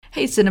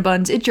Hey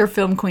Cinebuns, it's your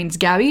film queens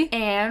Gabby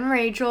and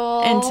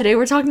Rachel. And today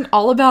we're talking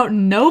all about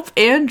Nope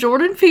and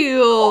Jordan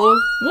Peele.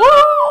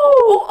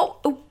 Whoa!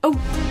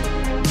 Oh.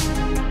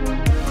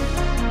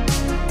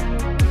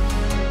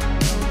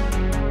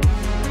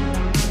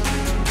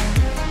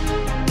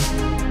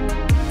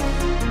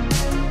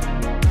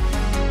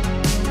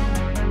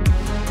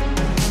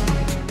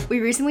 We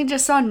recently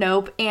just saw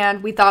Nope,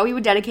 and we thought we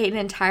would dedicate an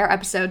entire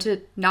episode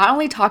to not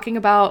only talking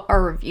about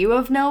our review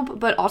of Nope,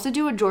 but also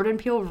do a Jordan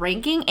Peele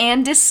ranking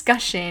and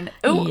discussion.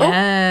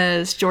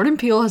 Yes, Jordan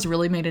Peele has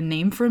really made a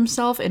name for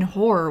himself in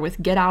horror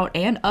with Get Out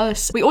and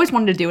Us. We always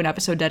wanted to do an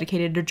episode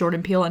dedicated to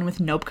Jordan Peele, and with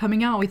Nope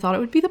coming out, we thought it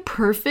would be the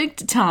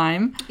perfect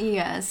time.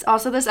 Yes.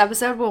 Also, this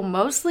episode will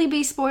mostly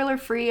be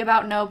spoiler-free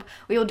about Nope.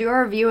 We will do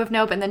a review of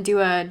Nope and then do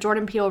a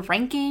Jordan Peele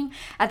ranking.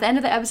 At the end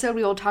of the episode,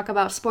 we will talk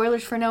about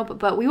spoilers for Nope,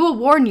 but we will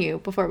warn you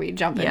before we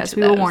jump into Yes,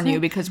 we will warn you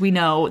because we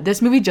know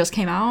this movie just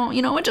came out.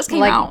 You know, it just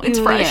came out. It's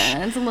fresh.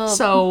 Yeah, it's a little,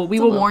 so we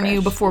will warn fresh.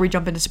 you before we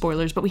jump into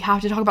spoilers, but we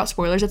have to talk about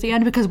spoilers at the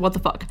end because what the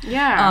fuck.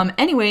 Yeah.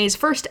 Anyways,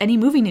 first, any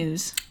movie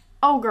news?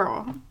 Oh,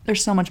 girl.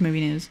 There's so much movie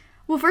news.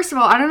 Well, first of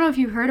all, I don't know if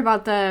you heard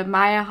about the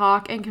Maya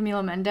Hawke and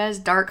Camila Mendes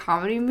dark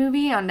comedy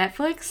movie on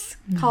Netflix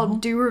called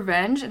Do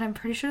Revenge, and I'm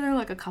pretty sure there are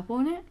like a couple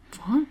in it.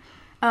 What?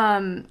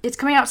 It's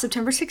coming out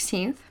September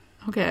 16th.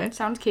 Okay.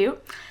 Sounds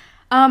cute.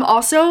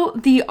 Also,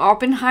 the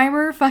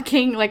Oppenheimer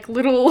fucking, like,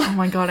 little... Oh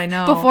my god, I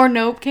know. Before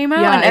Nope came out,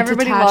 yeah, and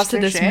everybody lost to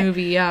their this shit.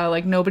 movie, yeah.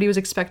 Like, nobody was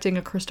expecting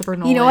a Christopher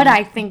Nolan. You know what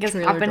I think is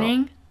trailer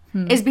happening?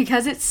 Is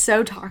because it's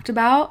so talked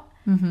about,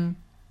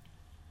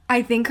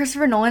 I think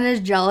Christopher Nolan is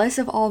jealous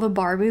of all the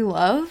Barbie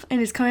love, and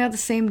it's coming out the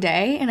same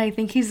day, and I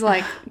think he's,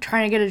 like,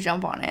 trying to get a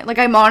jump on it. Like,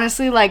 I'm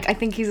honestly, like, I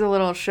think he's a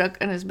little shook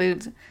in his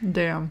boots.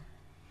 Damn.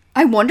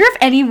 I wonder if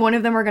any one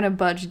of them are gonna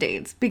budge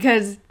dates,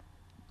 because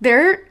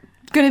they're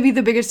gonna be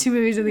the biggest two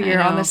movies of the year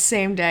on the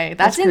same day.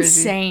 That's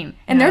insane.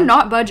 And they're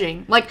not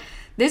budging. Like,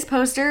 this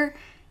poster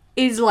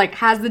is like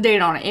has the date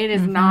on it. It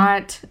is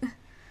not,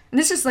 and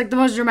this is like the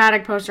most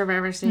dramatic poster I've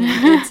ever seen.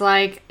 It's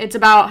like, it's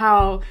about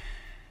how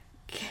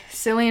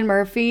Cillian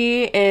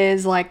Murphy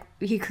is like,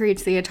 he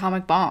creates the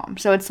atomic bomb.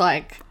 So it's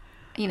like,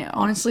 you know,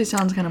 honestly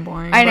sounds kind of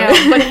boring. I know,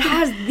 but it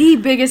has the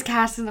biggest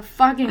cast in the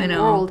fucking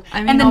world.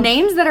 I mean, and the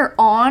names that are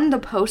on the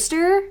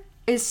poster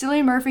is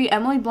Cillian Murphy,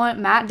 Emily Blunt,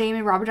 Matt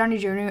Damon, Robert Downey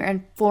Jr.,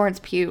 and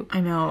Florence Pugh.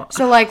 I know.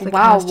 So, like,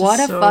 wow, what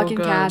a so fucking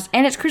good. cast.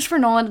 And it's Christopher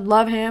Nolan.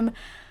 Love him.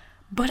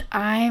 But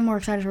I'm more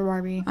excited for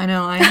Barbie. I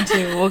know, I am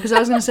too. Well, because I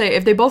was going to say,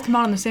 if they both come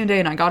out on the same day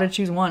and I got to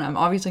choose one, I'm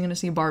obviously going to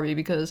see Barbie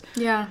because,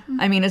 yeah.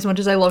 I mean, as much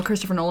as I love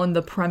Christopher Nolan,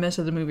 the premise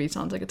of the movie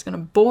sounds like it's going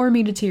to bore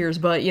me to tears,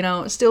 but, you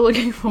know, still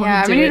looking forward to it.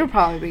 Yeah, I mean, it'll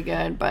probably be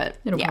good, but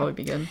It'll probably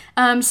be good.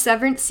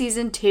 Severance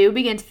Season 2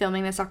 begins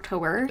filming this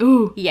October.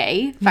 Ooh.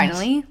 Yay,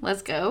 finally. Yes.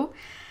 Let's go.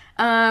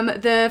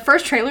 The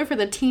first trailer for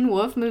the Teen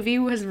Wolf movie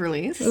was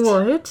released.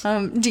 What?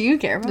 Do you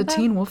care about the that?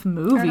 Teen Wolf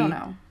movie? I don't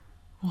know.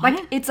 What?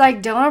 Like, it's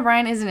like Dylan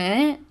O'Brien isn't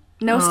in it.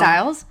 No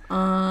Styles.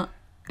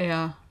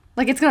 Yeah.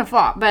 Like, it's gonna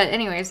flop. But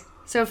anyways,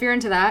 so if you're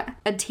into that,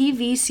 a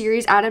TV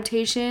series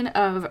adaptation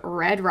of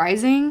Red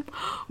Rising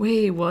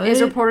Wait, what?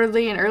 is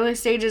reportedly in early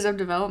stages of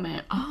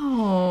development.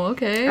 Oh,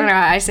 okay. I don't know,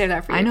 I say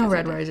that for you. I know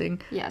Red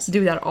Rising. Yes.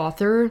 Dude, that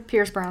author,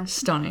 Pierce Brown.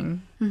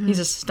 stunning. He's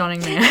a stunning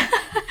man.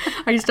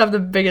 I used to have the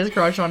biggest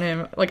crush on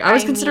him. Like, I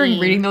was considering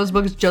reading those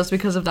books just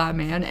because of that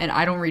man, and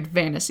I don't read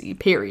fantasy,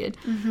 period.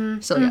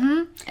 So,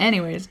 yeah.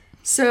 Anyways.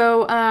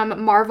 So,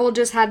 Marvel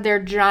just had their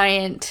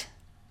giant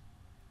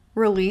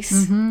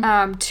release.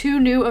 2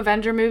 new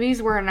Avenger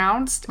movies were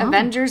announced.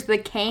 Avengers The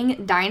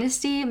Kang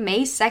Dynasty,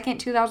 May 2nd,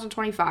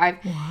 2025.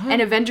 What?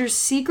 And Avengers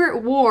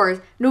Secret Wars,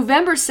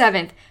 November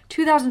 7th,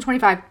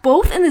 2025.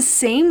 Both in the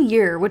same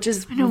year, which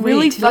is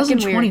really fucking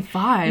weird.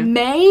 2025.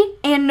 May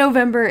and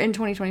November in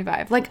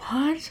 2025. Like,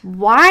 What?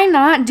 why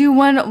not do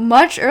one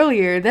much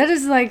earlier? That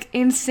is, like,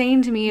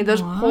 insane to me.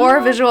 Those poor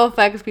visual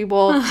effects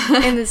people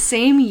in the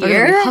same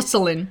year.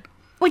 Hustling.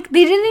 Like,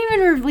 they didn't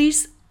even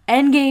release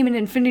Endgame and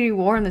Infinity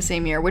War in the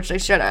same year, which they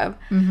should have.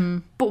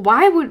 But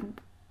why would...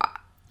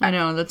 I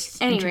know,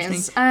 that's Anyways,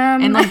 interesting.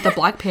 And, like, the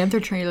Black Panther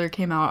trailer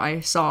came out,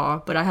 I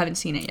saw, but I haven't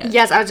seen it yet.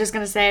 Yes, I was just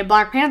going to say,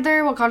 Black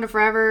Panther, Wakanda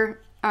Forever,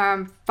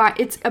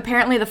 it's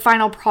apparently the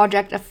final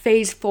project of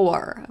Phase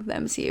 4 of the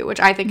MCU, which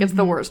I think is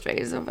the worst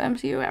phase of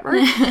MCU ever.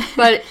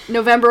 But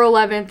November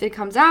 11th, it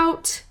comes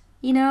out,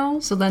 you know?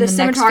 So then the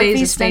next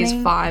phase is Phase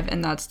 5,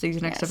 and that's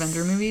these next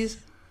Avenger movies?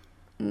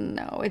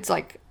 No, it's,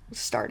 like,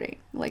 starting,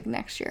 like,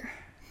 next year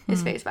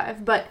is Phase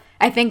 5. But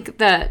I think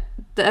the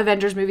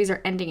Avengers movies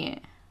are ending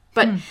it.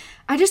 But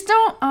I just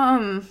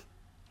don't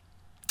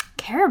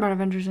care about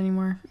Avengers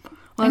anymore.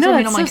 Well, I know,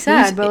 I'm that's like, so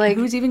sad, but, like...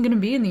 who's even going to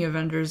be in the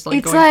Avengers, like,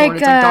 It's going like, forward?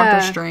 It's like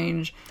Doctor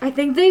Strange. I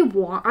think they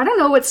want... I don't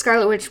know what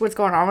Scarlet Witch, what's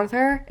going on with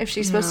her, if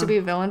she's supposed to be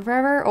a villain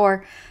forever,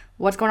 or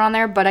what's going on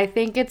there, but I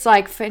think it's,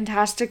 like,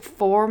 Fantastic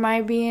Four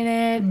might be in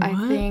it. What?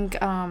 I think,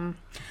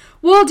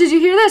 well, did you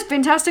hear this?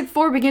 Fantastic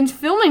Four begins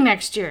filming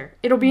next year.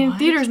 It'll be in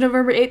theaters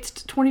November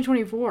 8th,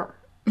 2024.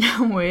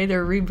 No way,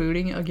 they're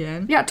rebooting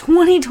again? Yeah,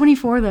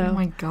 2024 though. Oh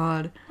my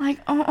god. Like,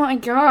 oh my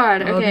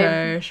god.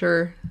 Okay,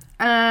 sure.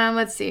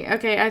 Let's see.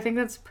 Okay, I think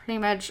that's pretty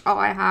much all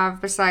I have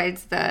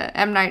besides the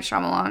M. Night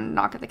Shyamalan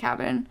Knock at the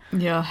Cabin.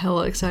 Yeah,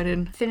 hella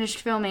excited. Finished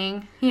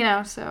filming,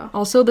 so.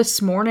 Also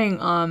this morning,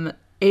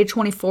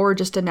 A24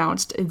 just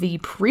announced the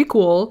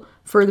prequel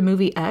for the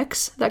movie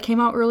X that came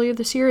out earlier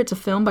this year. It's a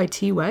film by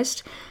T.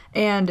 West,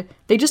 and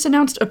they just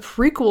announced a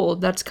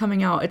prequel that's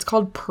coming out. It's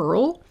called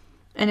Pearl,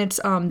 and it's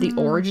the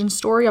origin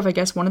story of, I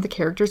guess, one of the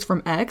characters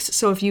from X.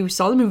 So if you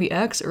saw the movie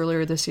X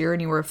earlier this year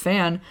and you were a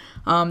fan,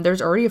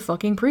 there's already a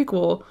fucking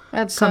prequel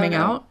coming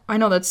out. I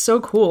know, that's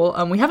so cool.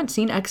 We haven't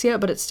seen X yet,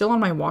 but it's still on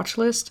my watch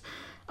list.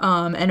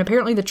 And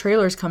apparently the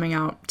trailer's coming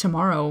out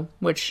tomorrow,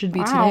 which should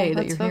be today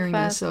that you're hearing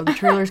this. So the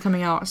trailer's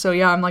coming out. So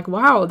yeah, I'm like,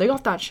 wow, they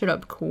got that shit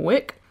up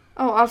quick.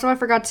 Oh, also I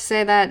forgot to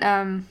say that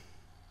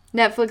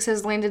Netflix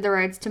has landed the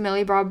rights to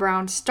Millie Bob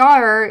Brown's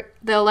star,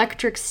 The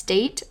Electric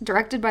State,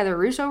 directed by the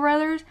Russo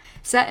brothers.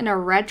 Set in a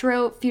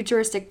retro,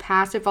 futuristic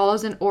past, it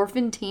follows an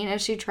orphan teen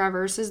as she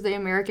traverses the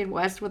American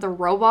West with a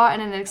robot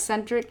and an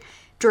eccentric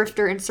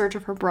drifter in search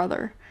of her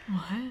brother.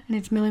 What? And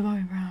it's Millie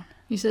Bobby Brown.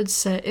 You said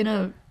set in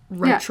a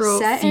retro,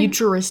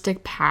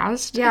 futuristic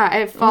past? Yeah,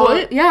 it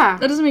follows... Yeah.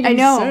 That doesn't make any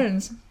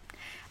sense.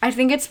 I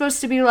think it's supposed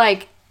to be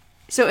like...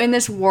 So in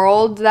this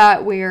world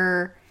that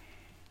we're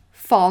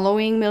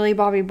following Millie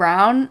Bobby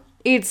Brown,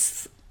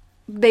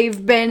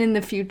 they've been in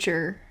the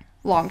future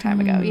long time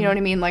ago. You know what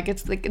I mean? Like,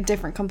 it's like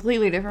a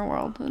completely different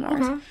world than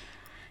ours. Okay.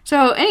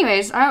 So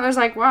anyways, I was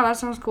like, wow, that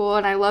sounds cool.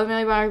 And I love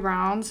Millie Bobby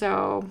Brown,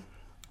 so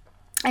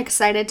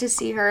excited to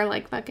see her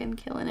like fucking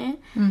killing it.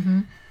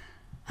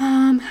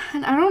 And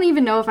I don't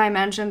even know if I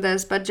mentioned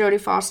this, but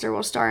Jodie Foster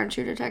will star in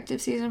True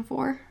Detective season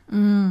 4.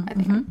 I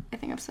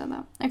think I've said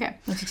that. Okay,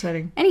 that's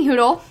exciting. Any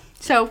hoodle.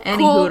 So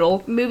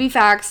cool. Movie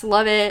facts,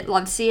 love it,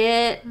 love to see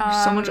it.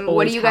 So much.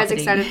 What are you guys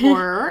excited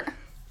for?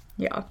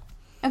 Yeah.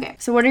 Okay,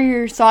 so what are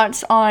your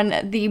thoughts on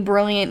the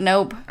brilliant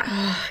Nope?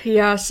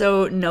 Yeah,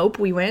 so Nope,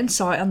 we went and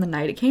saw it on the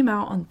night it came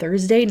out, on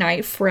Thursday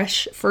night,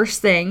 fresh,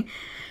 first thing,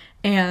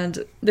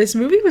 and this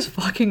movie was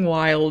fucking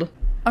wild.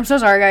 I'm so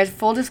sorry, guys.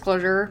 Full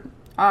disclosure,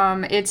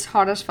 it's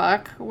hot as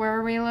fuck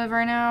where we live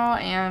right now,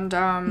 and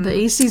the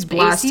AC's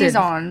blasted. The AC's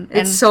on.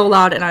 It's so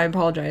loud, and I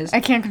apologize. I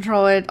can't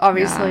control it,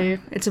 obviously. Yeah,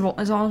 it's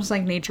almost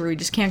like nature. We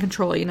just can't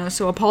control it,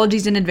 so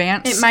apologies in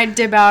advance. It might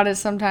dip out at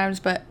sometimes,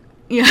 but...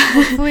 Yeah.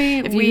 Hopefully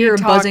if you hear a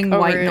buzzing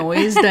white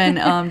noise, then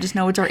just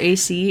know it's our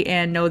AC,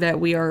 and know that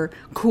we are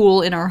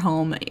cool in our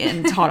home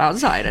and it's hot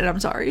outside, and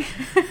I'm sorry.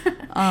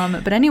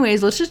 But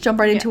anyways, let's just jump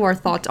right into our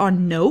thoughts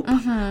on Nope.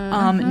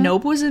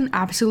 Nope was an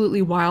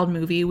absolutely wild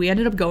movie. We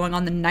ended up going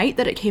on the night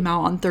that it came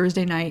out, on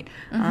Thursday night.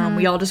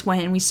 We all just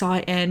went and we saw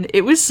it, and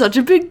it was such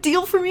a big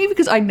deal for me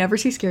because I never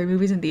see scary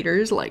movies in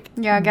theaters.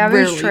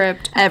 Gabby's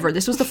tripped. Ever.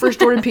 This was the first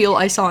Jordan Peele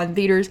I saw in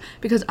theaters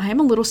because I am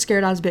a little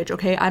scared ass bitch,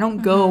 okay? I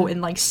don't go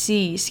and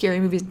see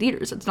scary movies in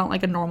theaters. It's not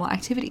like a normal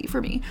activity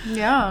for me.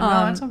 Yeah, no,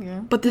 that's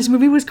okay. But this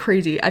movie was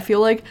crazy. I feel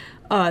like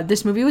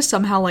this movie was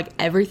somehow like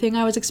everything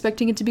I was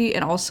expecting it to be,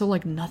 and also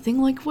like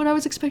nothing like what I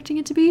was expecting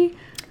it to be.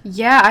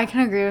 Yeah, I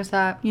can agree with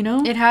that.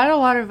 It had a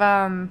lot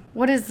of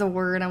what is the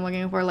word I'm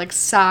looking for? Like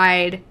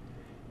side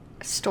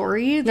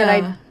story that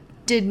I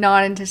did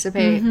not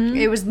anticipate.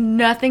 It was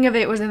nothing of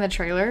it was in the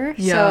trailer.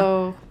 Yeah.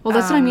 So well,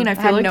 that's what I mean. I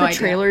feel like the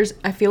trailers,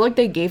 I feel like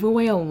they gave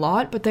away a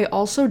lot, but they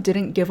also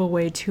didn't give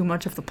away too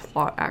much of the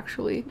plot,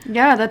 actually.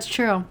 Yeah, that's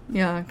true.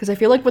 Yeah, because I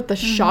feel like with the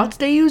shots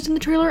they used in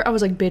the trailer, I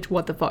was like, bitch,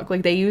 what the fuck?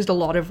 Like, they used a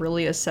lot of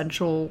really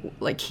essential,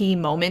 like, key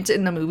moments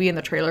in the movie and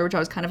the trailer, which I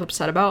was kind of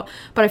upset about.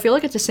 But I feel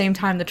like at the same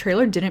time, the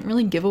trailer didn't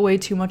really give away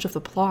too much of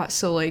the plot.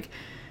 So, like,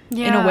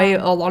 in a way,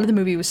 a lot of the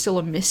movie was still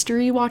a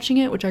mystery watching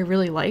it, which I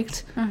really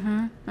liked.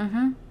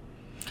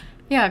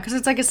 Yeah, because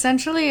it's like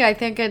essentially, I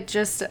think it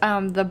just,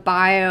 the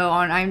bio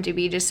on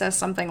IMDb just says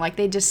something like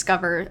they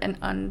discover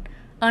an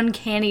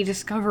uncanny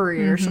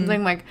discovery or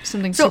something like.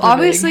 Something so super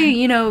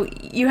obviously,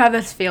 big. You have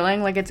this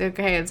feeling like it's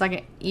okay, it's like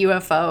a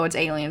UFO, it's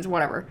aliens,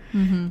 whatever.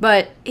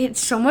 But it's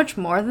so much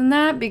more than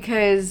that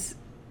because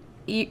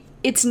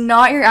it's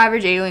not your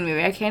average alien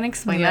movie. I can't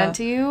explain that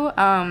to you.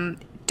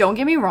 Don't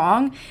get me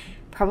wrong.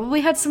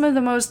 Probably had some of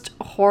the most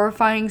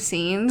horrifying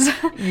scenes.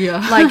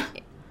 Yeah.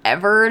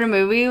 Ever in a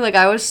movie.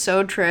 I was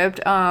so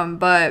tripped,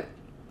 but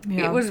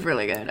it was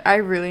really good. I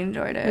really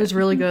enjoyed it. It was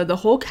really good. The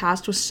whole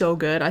cast was so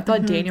good. I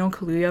thought Daniel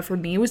Kaluuya for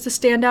me was the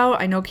standout.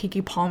 I know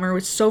Keke Palmer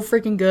was so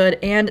freaking good,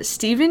 and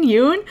Steven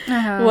Yeun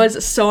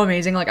was so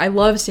amazing. I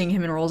love seeing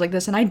him in roles like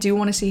this, and I do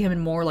want to see him in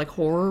more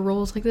horror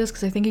roles like this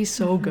because I think he's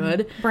so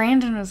good.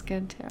 Brandon was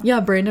good too. Yeah,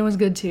 Brandon was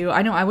good too.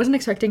 I know I wasn't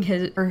expecting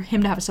him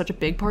to have such a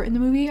big part in the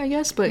movie, I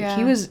guess, but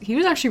he was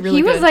actually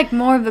really good. He was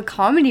more of the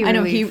comedy relief. I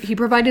know he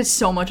provided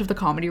so much of the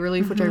comedy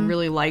relief, which I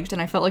really liked,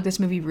 and I felt like this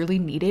movie really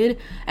needed.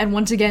 And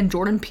once again,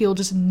 Jordan Peele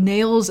just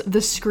nails the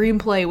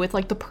screenplay with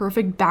the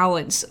perfect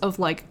balance of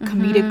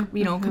comedic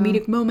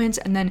comedic moments,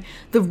 and then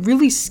the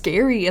really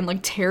scary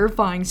and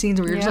terrifying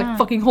scenes where you're just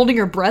fucking holding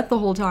your breath the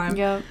whole time.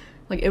 Yeah.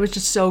 Like, it was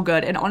just so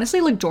good. And honestly,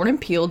 like, Jordan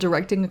Peele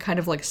directing a kind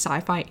of, like,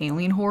 sci-fi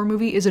alien horror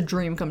movie is a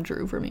dream come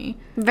true for me.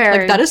 Very.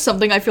 Like, that is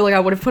something I feel like I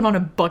would have put on a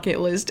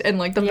bucket list. And,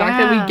 like, the fact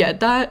that we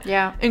get that,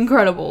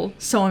 incredible.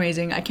 So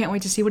amazing. I can't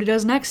wait to see what he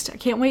does next. I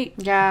can't wait.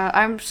 Yeah,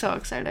 I'm so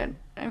excited.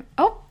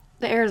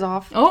 The air's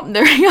off. Oh,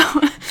 there you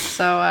go.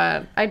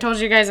 So, I told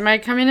you guys it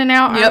might come in and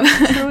out. Yep.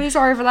 I'm truly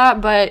sorry for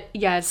that. But,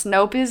 yes,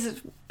 Nope is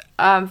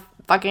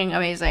fucking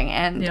amazing.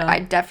 And I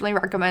definitely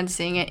recommend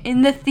seeing it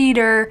in the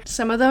theater.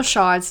 Some of those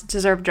shots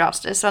deserve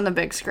justice on the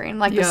big screen.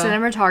 Like, the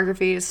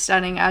cinematography is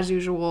stunning as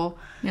usual.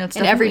 Yeah, it's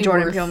in every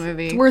Jordan Peele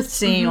movie. It's worth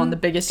seeing on the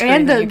biggest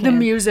screen. And the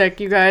music,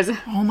 you guys.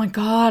 Oh my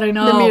god, I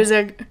know.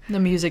 The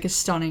music is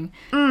stunning.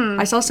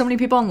 I saw so many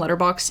people on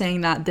Letterboxd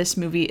saying that this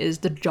movie is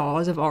the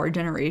Jaws of our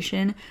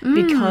generation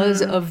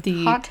because of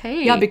the hot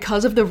take. Yeah,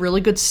 because of the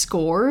really good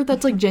score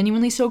that's like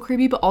genuinely so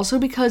creepy, but also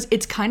because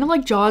it's kind of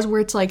like Jaws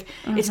where it's like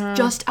it's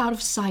just out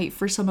of sight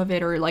for some of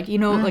it, or like, you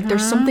know, like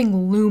there's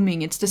something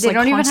looming. It's just they like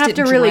don't even have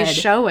to really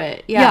show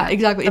it. Yeah,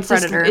 exactly. The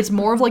predator. It's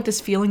more of like this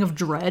feeling of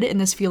dread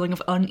and this feeling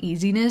of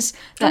uneasiness.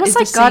 That almost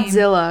like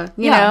Godzilla,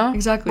 you know?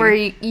 Exactly. Where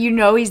you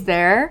know he's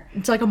there.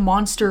 It's like a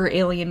monster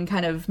alien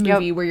kind of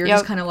movie where you're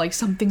just kind of like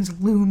something's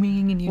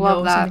looming and you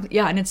know something.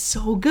 Yeah, and it's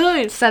so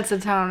good. It sets the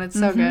tone. It's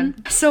so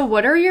good. So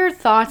what are your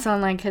thoughts on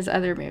like his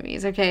other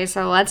movies? Okay,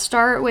 so let's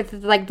start with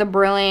like the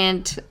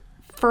brilliant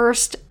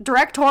first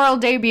directorial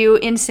debut,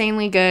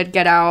 insanely good,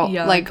 Get Out.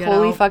 Yeah, like,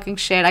 holy fucking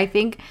shit. I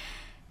think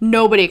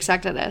nobody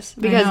expected this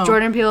because know.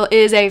 Jordan Peele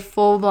is a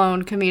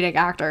full-blown comedic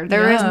actor.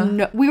 There is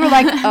no... We were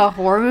like a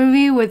horror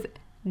movie with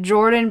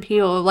Jordan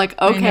Peele. Like,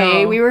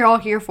 okay, we were all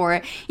here for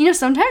it. You know,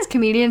 sometimes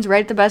comedians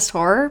write the best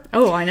horror.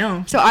 Oh, I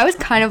know. So I was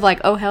kind of like,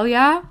 oh, hell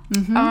yeah.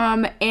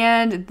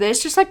 And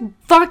this just like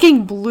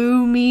fucking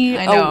blew me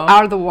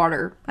out of the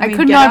water. I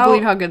could not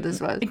believe how good this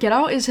was. Get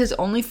Out is his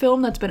only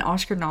film that's been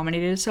Oscar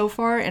nominated so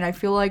far, and I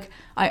feel like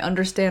I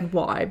understand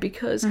why,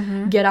 because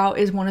Get Out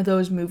is one of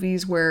those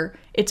movies where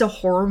it's a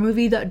horror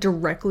movie that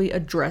directly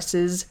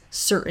addresses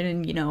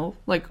certain, you know,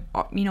 like,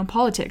 you know,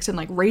 politics and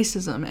like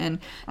racism and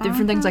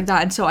different things like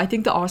that. And so I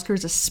think the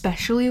Oscars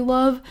especially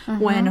love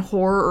when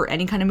horror or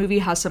any kind of movie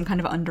has some kind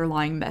of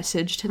underlying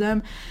message to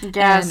them.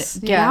 Yes.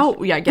 And Get Out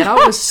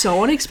was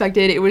so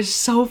unexpected. It was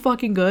so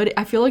fucking good.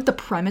 I feel like the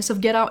premise of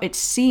Get Out, it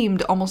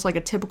seemed almost like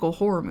a typical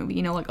horror movie.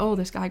 You know, like, oh,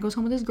 this guy goes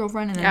home with his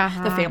girlfriend and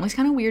then the family's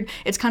kind of weird.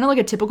 It's kind of like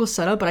a typical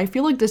setup, but I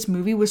feel like this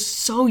movie was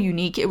so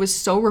unique. It was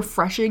so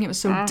refreshing. It was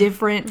so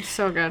different.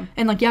 So good.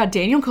 And like, yeah,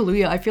 Daniel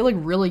Kaluuya, I feel like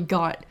really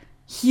got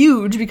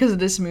huge because of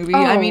this movie.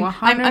 I mean,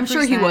 I'm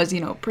sure he was,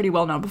 you know, pretty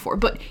well known before,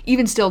 but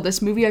even still,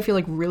 this movie I feel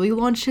like really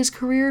launched his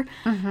career.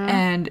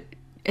 And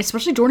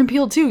especially Jordan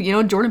Peele too. You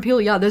know, Jordan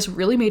Peele, this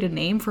really made a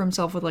name for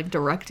himself with like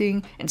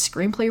directing and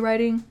screenplay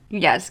writing.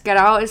 Yes, Get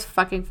Out is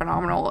fucking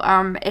phenomenal.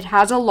 It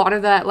has a lot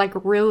of that like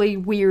really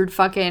weird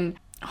fucking...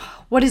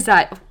 What is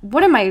that?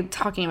 What am I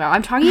talking about?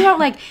 I'm talking about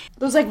like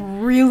those like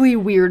really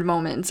weird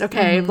moments,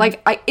 okay?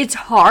 Like it's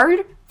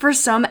hard for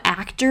some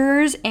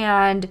actors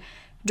and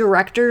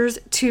directors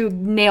to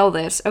nail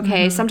this,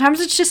 okay?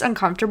 Sometimes it's just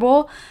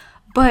uncomfortable,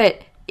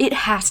 but it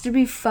has to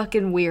be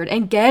fucking weird.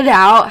 And Get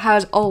Out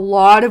has a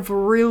lot of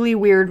really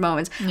weird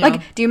moments.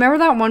 Like, do you remember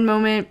that one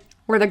moment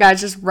where the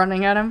guy's just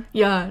running at him?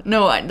 Yeah,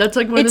 no, that's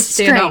like one of the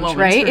standout moments,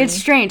 right? It's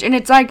strange, and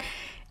it's like,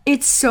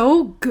 it's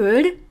so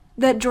good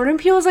that Jordan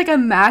Peele is like a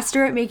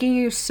master at making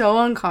you so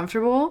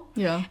uncomfortable.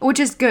 Yeah. Which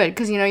is good,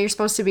 because, you know, you're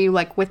supposed to be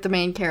like with the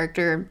main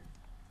character.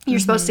 You're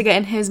supposed to get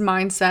in his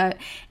mindset,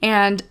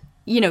 and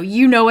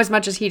you know as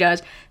much as he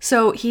does.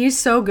 So he's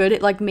so good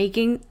at like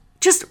making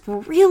just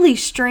really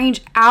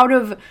strange, out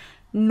of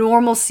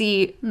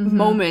normalcy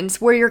moments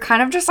where you're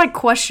kind of just like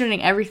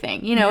questioning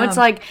everything. You know, it's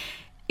like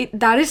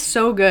that is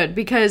so good,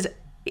 because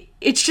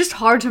it's just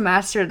hard to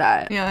master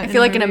that. Yeah, I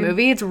feel like in a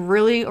movie, it's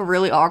really,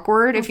 really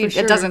awkward if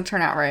it doesn't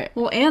turn out right.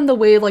 Well, and the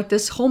way like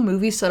this whole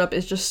movie setup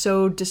is just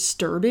so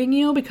disturbing,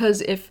 you know,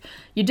 because if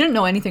you didn't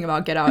know anything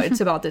about Get Out,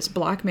 it's about this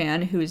black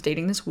man who is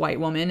dating this white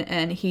woman,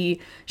 and she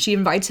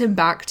invites him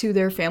back to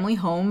their family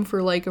home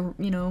for like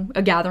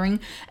a gathering.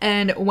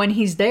 And when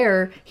he's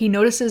there, he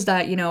notices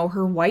that, you know,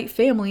 her white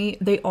family,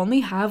 they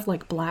only have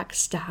like black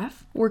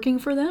staff working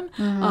for them.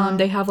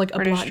 They have like a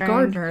black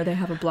gardener, they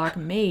have a black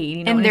maid,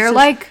 you know, and they're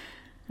like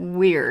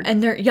weird,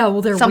 and they're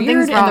something's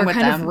weird, wrong and they're with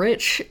kind them. of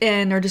rich,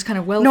 and they're just kind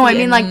of wealthy. No, I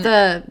mean like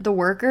the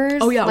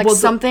workers. Oh yeah, like well,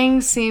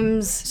 something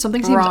seems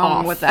wrong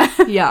off with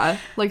that. Yeah,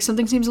 like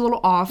something seems a little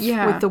off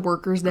with the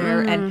workers there,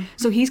 and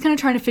so he's kind of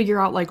trying to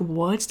figure out like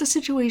what's the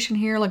situation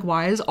here, like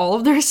why is all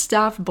of their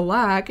staff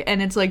black,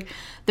 and it's like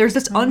there's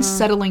this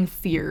unsettling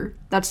fear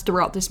that's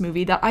throughout this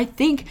movie that I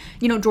think,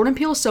 you know, Jordan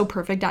Peele is so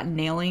perfect at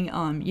nailing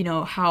you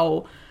know,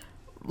 how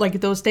like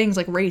those things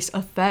like race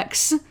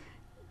affects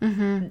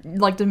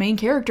like the main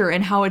character,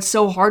 and how it's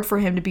so hard for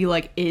him to be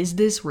like, is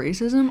this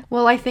racism?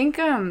 Well, I think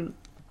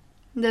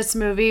this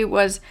movie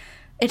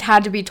it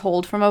had to be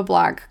told from a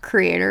black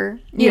creator,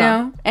 you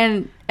know,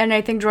 and I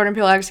think Jordan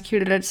Peele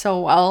executed it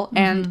so well,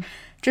 and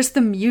just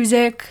the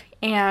music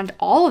and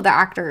all of the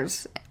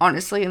actors,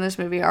 honestly, in this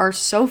movie are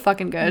so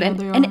fucking good,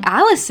 and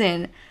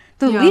Allison,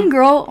 the lead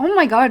girl, oh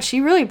my god,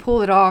 she really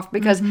pulled it off,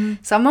 because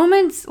some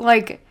moments,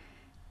 like,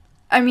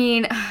 I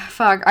mean,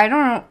 fuck, I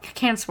don't know,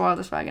 can't spoil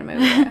this fucking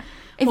movie.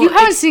 If you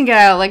haven't seen Get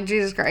Out, like,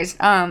 Jesus Christ.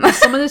 Some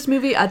of this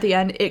movie, at the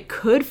end, it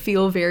could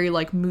feel very,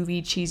 like,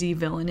 movie cheesy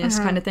villainous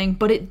kind of thing,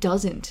 but it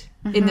doesn't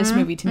in this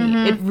movie to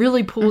me. It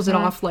really pulls it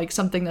off like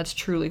something that's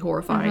truly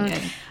horrifying.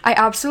 And I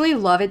absolutely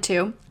love it,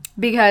 too,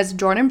 because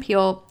Jordan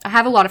Peele, I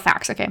have a lot of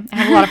facts, okay? I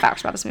have a lot of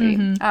facts about this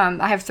movie.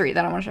 I have 3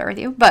 that I want to share with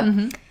you, but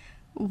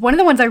one of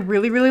the ones I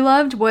really, really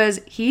loved was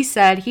he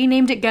said he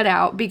named it Get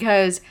Out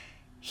because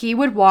he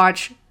would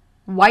watch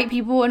white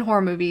people in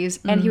horror movies,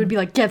 and he would be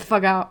like, get the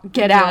fuck out,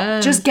 get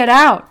out, just get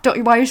out,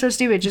 don't, why are you so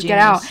stupid, just get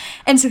out.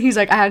 And so he's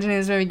like, I had to name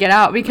this movie Get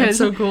Out because that's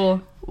so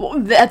cool.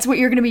 That's what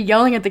you're gonna be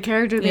yelling at the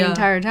character the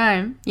entire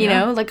time, you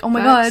know, like, oh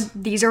my god,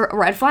 these are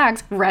red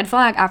flags, red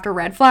flag after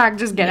red flag,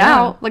 just get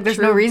out, like, there's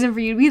no reason for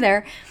you to be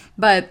there.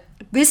 But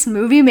this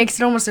movie makes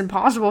it almost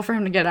impossible for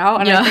him to get out,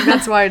 and I think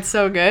that's why it's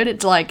so good.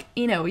 It's like,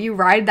 you know, you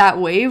ride that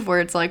wave where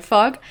it's like,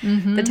 fuck,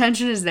 the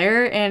tension is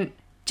there, and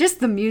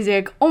just the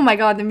music, oh my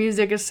god, the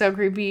music is so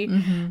creepy.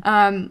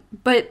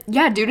 But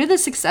yeah, due to the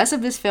success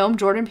of this film,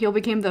 Jordan Peele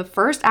became the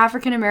first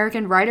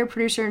African-American writer,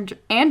 producer,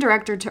 and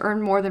director to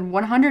earn more than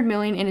 $100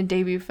 million in a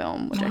debut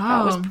film, which I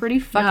thought was pretty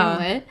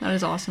fucking lit. That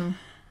is awesome.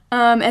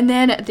 And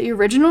then the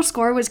original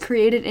score was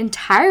created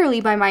entirely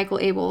by Michael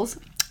Abels,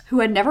 who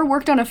had never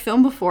worked on a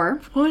film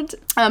before. What?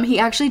 He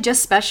actually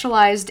just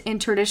specialized in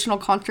traditional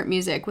concert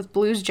music with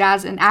blues,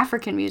 jazz, and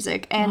African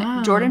music.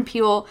 And Jordan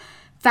Peele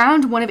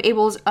found one of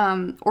Abel's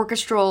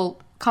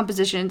orchestral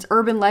compositions,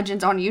 Urban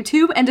Legends, on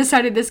YouTube, and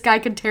decided this guy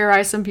could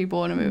terrorize some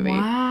people in a movie.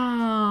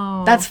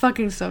 Wow. That's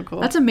fucking so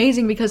cool. That's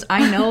amazing, because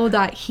I know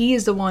that he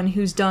is the one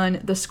who's done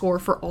the score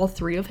for all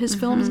 3 of his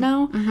films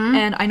now.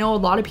 And I know a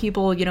lot of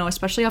people, you know,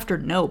 especially after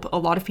Nope, a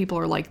lot of people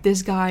are like,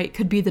 this guy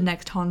could be the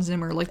next Hans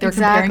Zimmer. Like, they're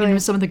comparing him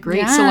with some of the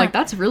greats. So, like,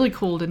 that's really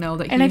cool to know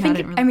that and I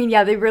think, I mean,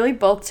 yeah, they really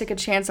both took a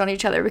chance on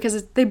each other,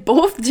 because they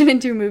both didn't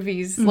do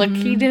movies. Like,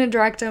 he didn't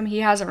direct them,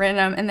 he hasn't written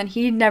them, and then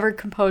he never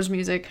composed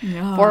music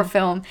for a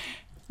film,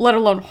 let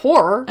alone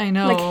horror. I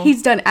know. Like,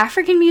 he's done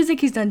African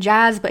music, he's done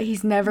jazz, but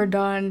he's never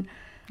done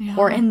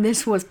horror, and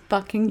this was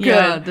fucking good.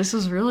 Yeah, this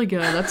was really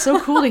good. That's so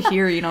cool to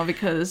hear, you know,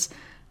 because,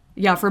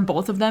 yeah, for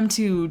both of them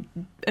to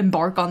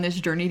embark on this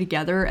journey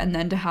together, and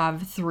then to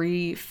have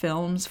 3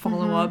 films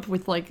follow up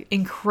with, like,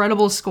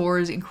 incredible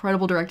scores,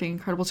 incredible directing,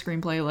 incredible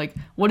screenplay, like,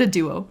 what a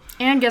duo.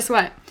 And guess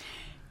what?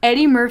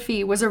 Eddie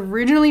Murphy was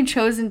originally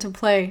chosen to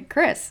play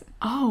Chris.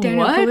 Oh,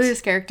 Daniel what?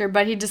 Kaluuya's character,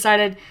 but he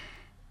decided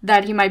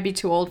that he might be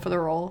too old for the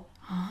role.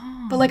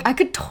 But, like, I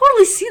could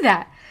totally see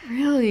that.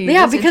 Really?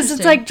 Yeah, because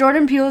it's like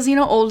Jordan Peele's, you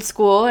know, old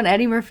school, and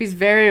Eddie Murphy's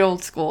very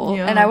old school.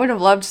 Yeah. And I would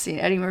have loved to see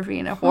Eddie Murphy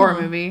in a horror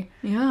movie.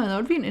 Yeah, that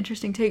would be an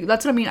interesting take.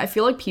 That's what I mean. I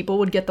feel like people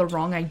would get the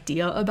wrong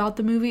idea about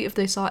the movie if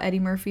they saw Eddie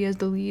Murphy as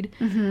the lead.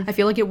 I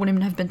feel like it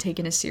wouldn't have been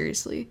taken as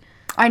seriously.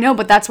 I know,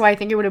 but that's why I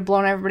think it would have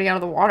blown everybody out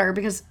of the water,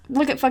 because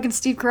look at fucking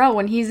Steve Carell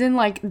when he's in,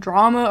 like,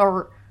 drama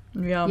or...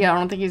 Yeah, I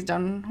don't think he's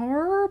done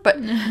horror, but...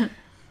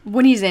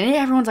 when he's in it,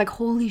 everyone's like,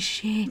 holy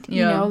shit,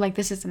 you know, like,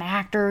 this is an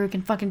actor who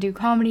can fucking do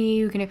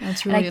comedy, who can do...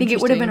 That's really and I think it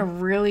would have been a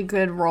really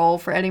good role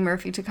for Eddie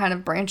Murphy to kind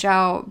of branch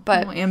out,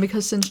 but... Well, and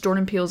because since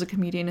Jordan Peele's a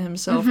comedian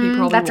himself, he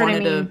probably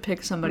wanted to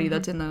pick somebody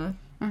that's in the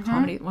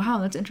comedy. Wow,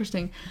 that's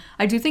interesting.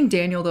 I do think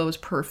Daniel, though, is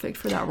perfect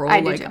for that role.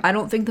 I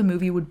don't think the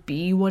movie would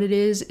be what it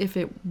is if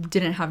it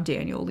didn't have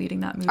Daniel leading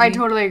that movie. I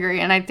totally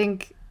agree, and I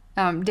think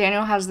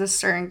Daniel has this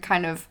certain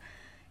kind of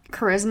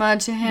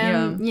charisma to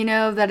him, you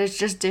know, that is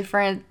just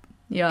different.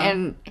 Yeah.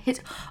 And his,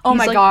 oh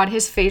my god,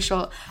 his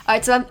facial. I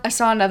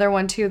saw another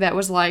one too that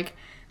was like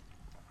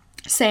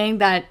saying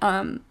that,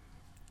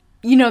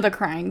 you know, the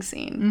crying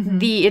scene.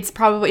 It's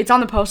on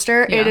the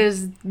poster. Yeah. It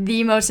is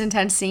the most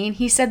intense scene.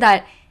 He said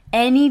that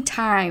any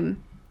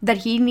time that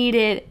he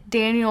needed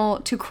Daniel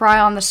to cry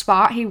on the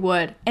spot, he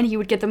would. And he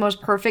would get the most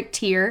perfect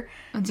tear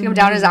to come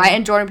down his eye.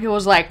 And Jordan Peele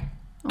was like,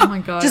 oh my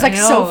god. Just like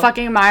so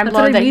fucking mind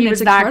blown that he was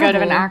that good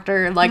of an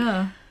actor. Like,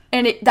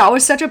 and that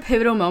was such a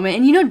pivotal moment.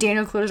 And you know,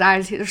 Daniel Kaluuya's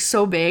eyes, they're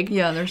so big.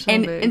 Yeah, they're so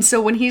big. And so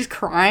when he's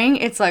crying,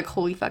 it's like,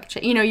 holy fuck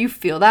shit. You know, you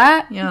feel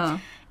that. Yeah.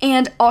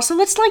 And also,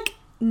 let's, like,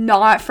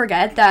 not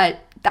forget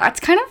that that's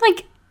kind of,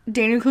 like,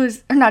 Jordan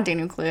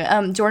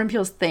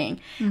Peele's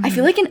thing. I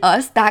feel like in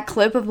Us, that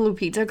clip of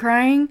Lupita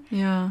crying.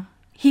 Yeah.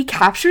 He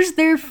captures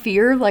their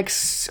fear, like,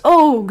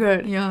 so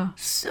good. Yeah.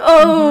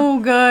 So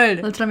good.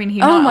 That's what I mean. He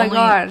not only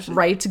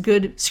writes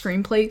good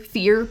screenplay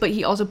fear, but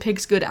he also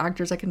picks good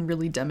actors that can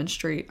really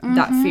demonstrate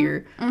that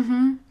fear.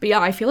 But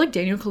yeah, I feel like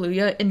Daniel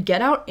Kaluuya in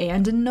Get Out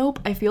and in Nope,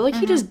 I feel like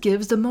he just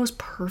gives the most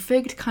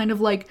perfect kind of,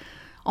 like,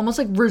 almost,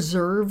 like,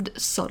 reserved,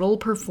 subtle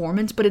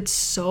performance, but it's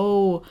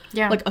so,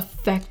 like,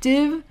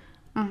 effective.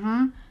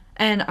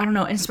 And I don't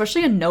know, and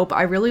especially in Nope,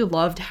 I really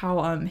loved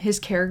how his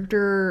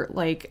character,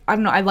 like, I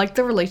don't know, I liked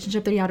the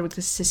relationship that he had with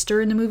his sister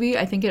in the movie.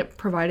 I think it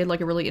provided,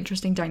 like, a really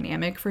interesting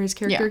dynamic for his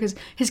character, because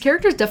his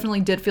characters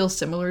definitely did feel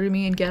similar to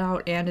me in Get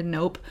Out and in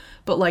Nope,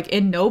 but, like,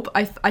 in Nope,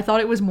 I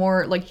thought it was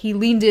more, like, he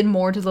leaned in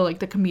more to the, like,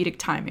 the comedic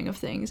timing of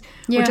things,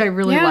 which I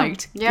really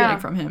liked getting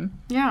from him.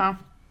 Yeah.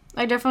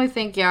 I definitely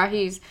think, yeah,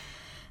 he's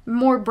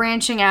more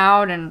branching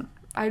out, and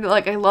I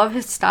love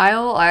his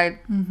style. I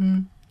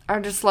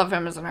just love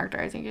him as an actor.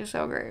 I think he's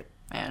so great.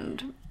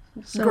 And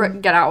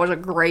Get Out was a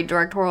great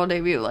directorial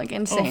debut. Like,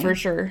 insane. Oh, for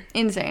sure.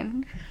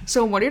 Insane.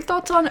 So what are your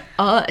thoughts on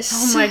Us?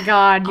 Oh my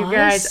god, you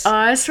guys.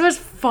 Us was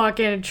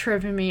fucking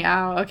tripping me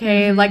out,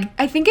 okay? Like,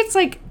 I think it's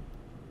like...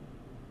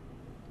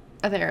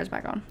 Oh, the air is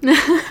back on.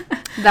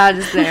 That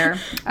is there.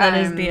 That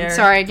is the air.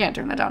 Sorry, I can't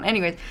turn that down.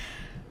 Anyways.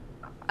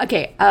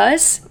 Okay,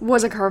 Us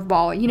was a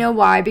curveball. You know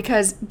why?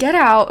 Because Get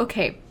Out,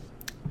 okay,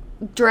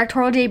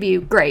 directorial debut,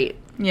 great.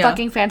 Yeah.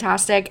 Fucking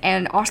fantastic.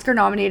 And Oscar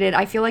nominated.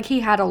 I feel like he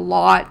had a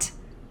lot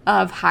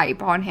of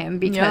hype on him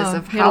because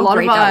of how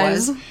great that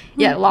was.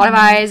 Yeah, a lot of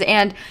eyes.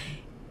 And,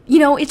 you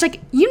know, it's like,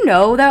 you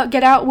know that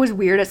Get Out was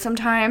weird at some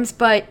times,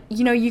 but,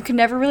 you know, you can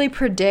never really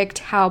predict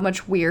how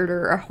much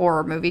weirder a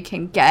horror movie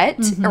can get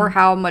or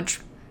how much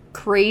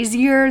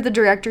crazier the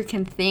director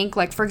can think.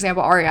 Like, for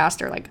example, Ari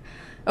Aster, like,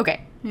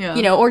 okay. Yeah.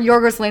 You know, or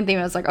Yorgos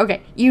Lanthimos, like,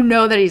 okay, you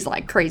know that he's,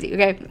 like, crazy,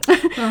 okay?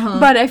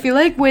 But I feel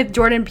like with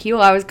Jordan Peele,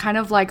 I was kind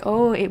of like,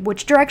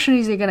 which direction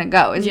is he going to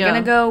go? Is he going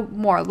to go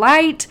more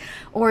light?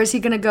 Or is he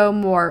going to go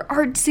more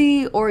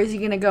artsy? Or is he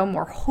going to go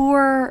more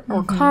horror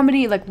or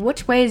comedy? Like,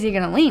 which way is he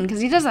going to lean?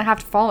 Because he doesn't have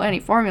to follow any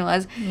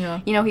formulas.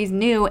 Yeah. You know, he's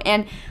new.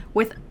 And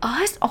with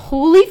Us,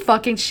 holy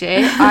fucking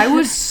shit, I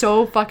was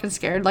so fucking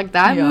scared. Like,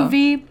 that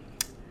movie...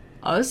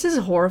 Us is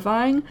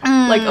horrifying.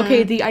 Like,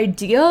 okay, the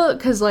idea,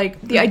 because,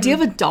 like, the idea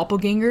of a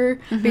doppelganger,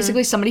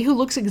 basically somebody who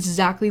looks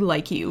exactly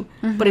like you,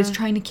 but is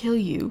trying to kill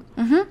you.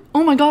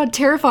 Oh my god,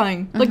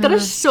 terrifying. Like, that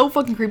is so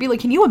fucking creepy. Like,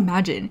 can you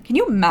imagine?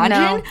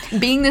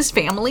 Being this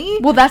family?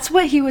 Well, that's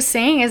what he was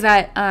saying, is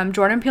that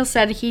Jordan Peele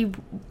said he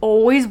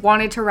always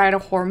wanted to write a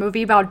horror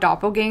movie about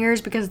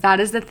doppelgangers because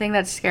that is the thing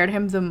that scared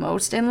him the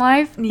most in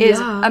life, is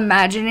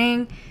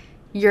imagining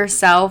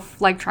yourself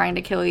like trying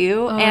to kill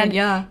you.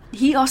 And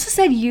he also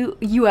said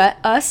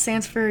us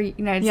stands for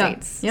United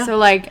States. So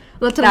like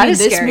that is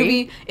this scary.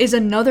 Movie is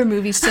another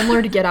movie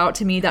similar to Get Out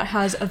to me that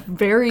has a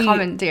very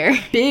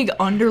big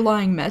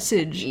underlying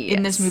message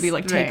in this movie.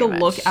 Like, take a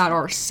look at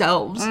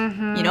ourselves,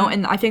 you know,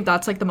 and I think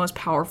that's like the most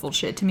powerful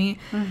shit to me.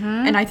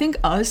 And I think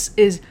Us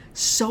is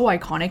so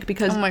iconic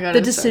because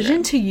the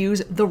decision to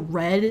use the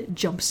red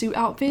jumpsuit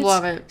outfits,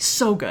 love it,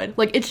 so good.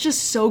 Like, it's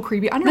just so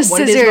creepy. I don't know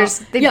what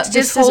scissors. It is. They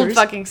just hold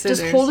fucking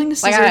scissors. Just holding the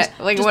scissors.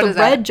 Like just what the is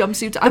red that?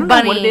 Jumpsuits. I don't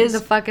know what it is. The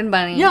fucking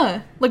bunny.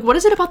 Yeah. Like, what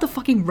is it about the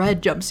fucking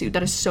red jumpsuit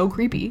that is so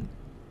creepy?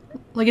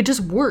 Like, it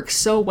just works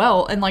so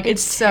well, and like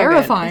it's so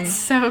terrifying. Good. It's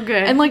so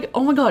good. And like,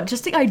 oh my god,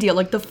 just the idea,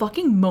 like the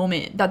fucking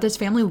moment that this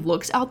family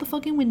looks out the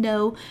fucking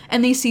window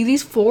and they see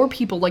these 4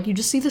 people, like you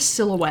just see the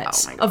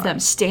silhouettes of them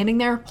standing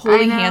there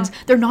holding hands.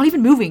 They're not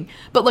even moving,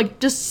 but like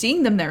just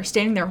seeing them there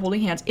standing there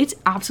holding hands, it's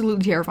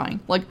absolutely terrifying.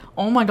 Like,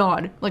 oh my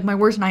god, like my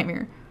worst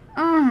nightmare.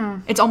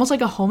 It's almost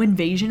like a home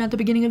invasion at the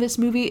beginning of this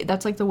movie.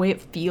 That's like the way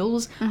it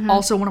feels.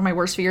 Also one of my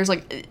worst fears.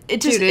 Like,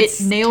 it just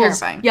it nails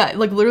terrifying. Yeah,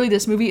 like literally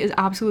this movie is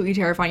absolutely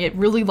terrifying. It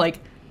really like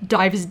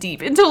dives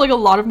deep into like a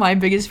lot of my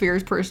biggest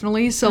fears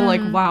personally. So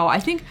like, wow, I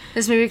think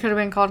this movie could have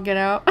been called Get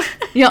Out.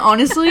 Yeah,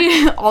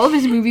 honestly, all of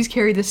his movies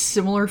carry this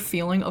similar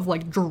feeling of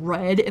like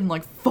dread and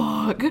like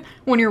fuck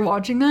when you're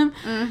watching them.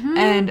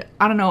 And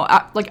I don't know,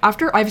 like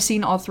after I've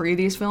seen all 3 of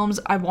these films,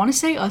 I want to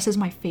say Us is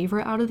my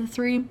favorite out of the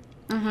 3.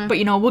 But,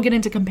 you know, we'll get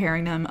into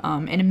comparing them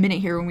in a minute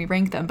here when we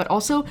rank them. But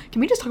also,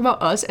 can we just talk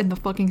about Us and the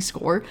fucking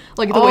score?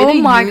 Like, the way they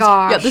use...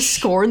 gosh. Yeah, the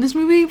score in this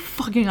movie,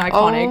 fucking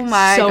iconic. Oh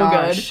my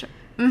gosh. Good.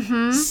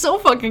 So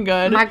fucking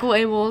good. Michael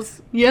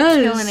Abels.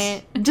 Yes. Killing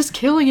it. Just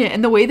killing it.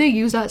 And the way they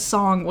use that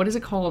song, what is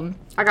it called?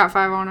 I Got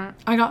 5 on It.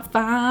 I Got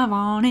 5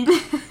 on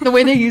It. The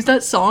way they use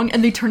that song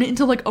and they turn it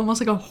into like almost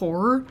like a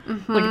horror,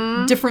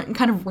 like different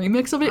kind of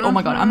remix of it. Oh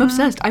my god, I'm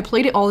obsessed. I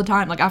played it all the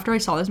time. Like, after I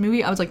saw this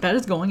movie, I was like, that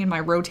is going in my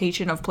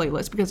rotation of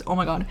playlists because, oh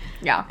my god.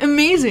 Yeah.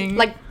 Amazing.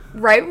 Like,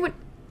 right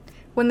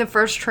when the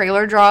first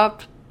trailer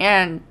dropped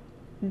and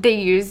they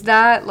used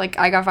that, like,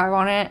 I Got 5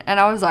 on It, and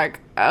I was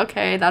like,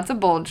 okay, that's a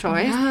bold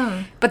choice.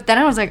 Yeah. But then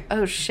I was like,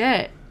 oh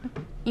shit.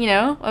 You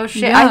know? Oh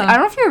shit. Yeah. I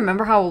don't know if you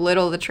remember how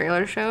little the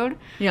trailer showed.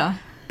 Yeah.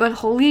 But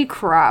holy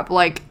crap.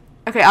 Like,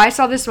 okay, I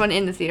saw this one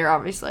in the theater,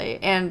 obviously,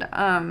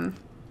 and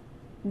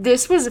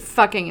this was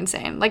fucking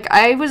insane. Like,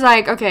 I was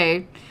like,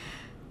 okay,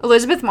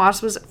 Elizabeth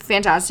Moss was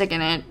fantastic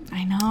in it.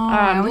 I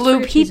know.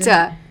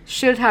 Lupita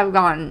should have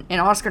gotten an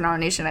Oscar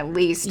nomination at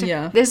least.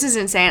 Yeah. This is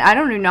insane. I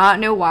do not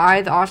know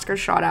why the Oscars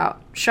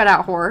shut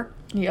out horror.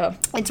 Yeah.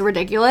 It's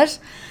ridiculous.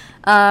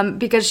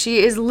 Because she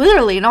is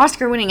literally an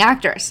Oscar-winning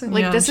actress.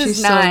 Like, yeah, this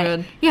is not... So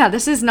good. Yeah,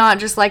 this is not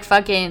just, like,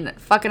 fucking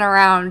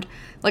around.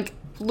 Like,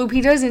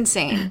 Lupita's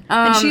insane.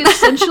 And she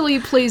essentially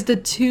plays the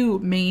 2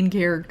 main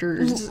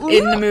characters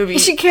in the movie.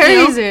 She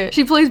carries it.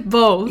 She plays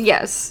both.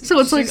 Yes. So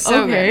it's like,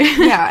 so okay.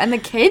 Good. Yeah, and the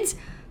kids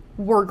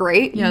were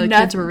great. Yeah, the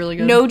kids were really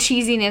good. No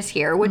cheesiness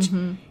here, which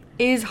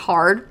is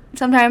hard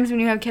sometimes when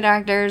you have kid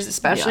actors,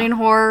 especially in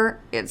horror.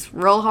 It's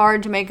real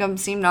hard to make them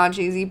seem not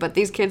cheesy, but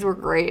these kids were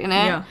great in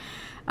it. Yeah.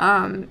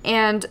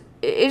 And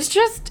it's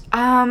just,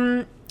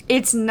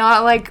 it's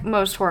not like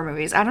most horror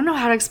movies. I don't know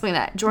how to explain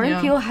that.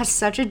 Jordan Peele has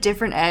such a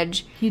different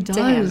edge. He does.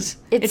 To him.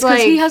 It's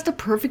because he has the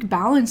perfect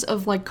balance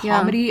of like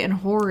comedy and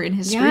horror in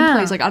his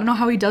screenplays. Like I don't know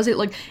how he does it.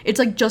 Like it's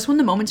like just when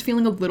the moment's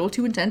feeling a little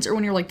too intense or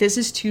when you're like this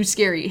is too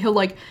scary, he'll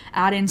like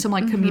add in some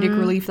like comedic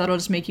relief that'll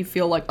just make you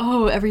feel like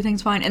oh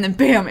everything's fine, and then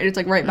bam it's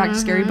like right back to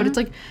scary. But it's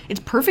like it's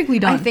perfectly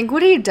done. I think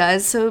what he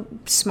does so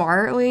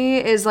smartly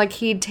is like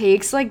he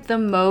takes like the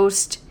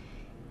most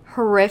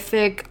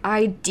horrific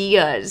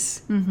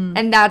ideas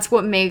and that's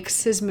what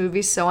makes his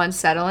movies so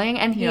unsettling.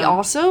 And he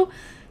also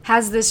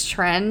has this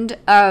trend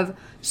of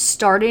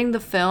starting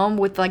the film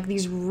with like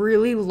these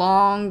really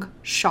long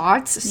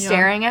shots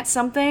staring at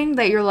something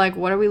that you're like,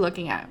 what are we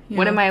looking at?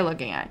 What am I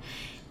looking at?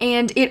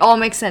 And it all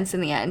makes sense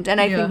in the end. And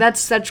I think that's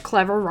such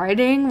clever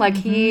writing. Like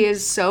he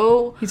is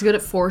so he's good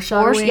at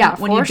foreshadowing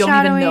when you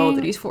don't even know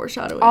that he's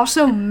foreshadowing.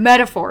 Also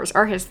metaphors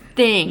are his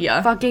thing.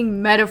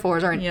 Fucking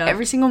metaphors are in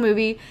every single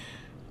movie.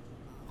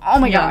 Oh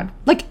my god.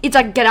 Like, it's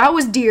like Get Out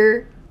was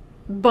deer,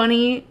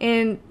 bunny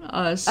in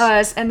Us,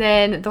 and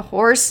then the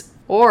horse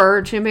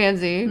or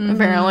chimpanzee,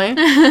 apparently,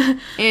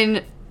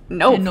 in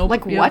Nope.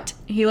 Like, what?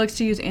 He likes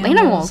to use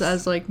animals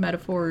as, like,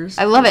 metaphors.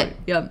 I love it.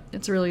 Yeah,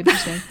 it's really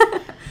interesting.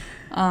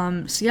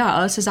 So yeah,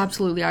 Us is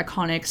absolutely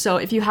iconic. So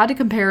if you had to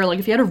compare, like,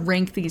 if you had to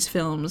rank these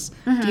films,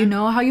 do you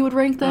know how you would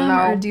rank them?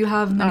 No. Or do you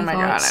have many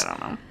thoughts? God, I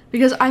don't know.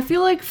 Because I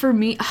feel like for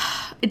me,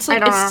 it's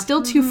like it's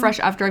still too fresh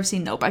after I've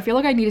seen Nope. I feel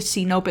like I need to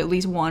see Nope at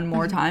least one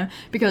more time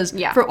because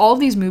for all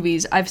of these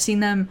movies, I've seen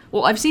them.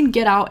 Well, I've seen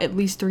Get Out at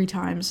least 3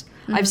 times.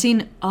 I've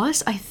seen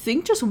Us, I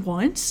think, just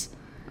once.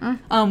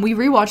 We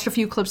rewatched a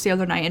few clips the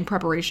other night in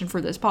preparation for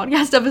this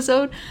podcast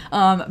episode.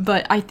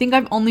 But I think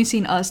I've only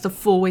seen Us the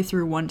full way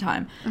through one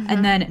time.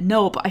 And then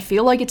Nope, I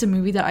feel like it's a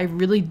movie that I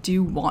really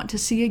do want to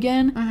see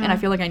again. And I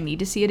feel like I need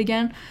to see it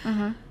again.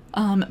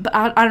 But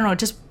I don't know,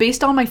 just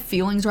based on my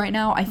feelings right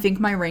now, I think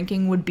my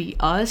ranking would be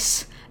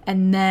Us,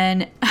 and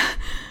then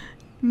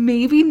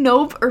maybe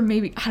Nope, or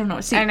maybe, I don't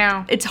know. See, I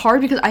know. It's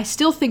hard because I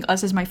still think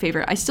Us is my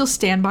favorite. I still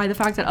stand by the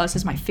fact that Us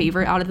is my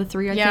favorite out of the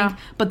 3, I think.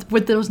 But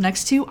with those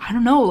next 2, I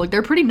don't know, like,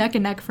 they're pretty neck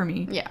and neck for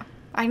me. Yeah.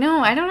 I know,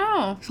 I don't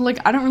know. So, like,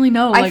 I don't really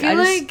know. Like,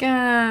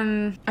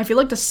 I feel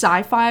like the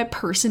sci-fi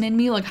person in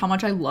me, like, how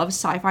much I love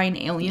sci-fi and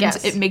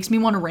aliens, it makes me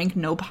want to rank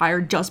Nope higher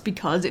just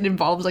because it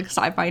involves, like,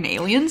 sci-fi and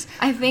aliens.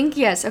 I think,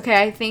 yes.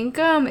 Okay, I think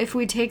if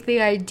we take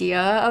the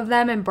idea of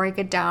them and break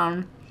it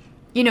down,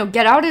 you know,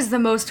 Get Out is the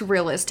most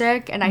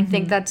realistic, and I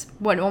think that's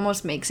what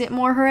almost makes it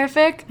more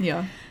horrific.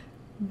 Yeah.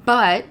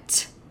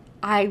 But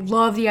I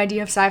love the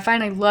idea of sci-fi,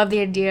 and I love the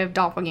idea of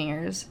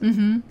doppelgangers.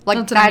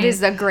 Like, that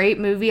is a great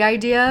movie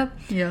idea.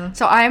 Yeah.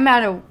 So I'm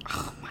at a...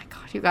 Oh, my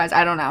God, you guys,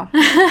 I don't know.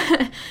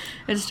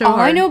 It's so hard.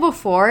 All I know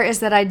before is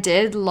that I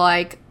did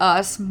like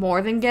Us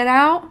more than Get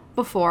Out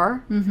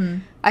before.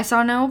 I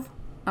saw Nope.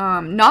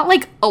 Not,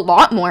 like, a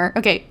lot more.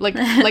 Okay, like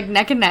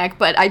neck and neck,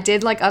 but I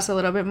did like Us a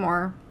little bit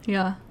more.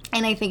 Yeah.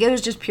 And I think it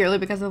was just purely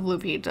because of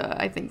Lupita.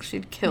 I think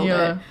she'd killed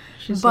it.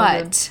 She's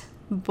but,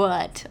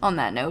 on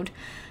that note...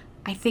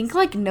 I think,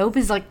 like, Nope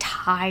is, like,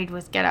 tied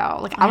with Get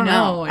Out. Like, I don't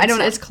know. I don't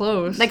know. It's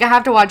close. Like, I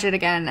have to watch it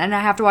again, and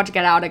I have to watch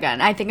Get Out again.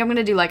 I think I'm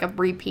gonna do, like, a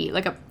repeat,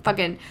 like, a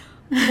fucking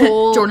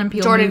whole Jordan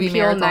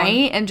Peele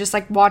night, and just,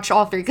 like, watch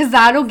all 3. Because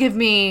that'll give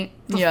me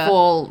the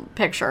full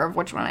picture of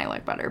which one I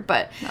like better.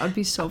 But that would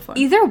be so fun.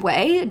 Either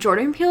way,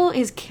 Jordan Peele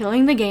is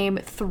killing the game.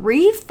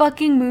 3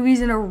 fucking movies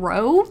in a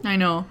row. I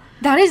know.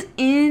 That is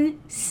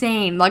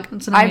insane. Like,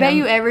 I bet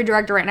you every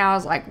director right now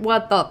is like,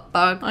 what the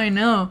fuck? I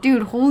know.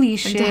 Dude, holy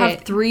shit. And to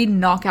have 3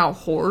 knockout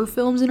horror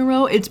films in a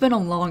row, it's been a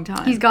long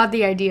time. He's got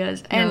the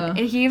ideas. And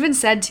he even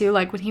said, too,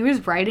 like, when he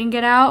was writing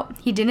Get Out,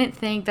 he didn't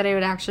think that it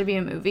would actually be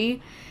a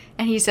movie.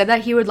 And he said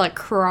that he would, like,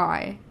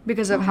 cry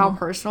because of how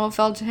personal it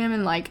felt to him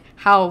and, like,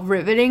 how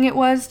riveting it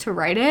was to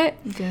write it.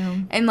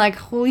 Damn. And, like,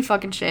 holy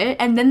fucking shit.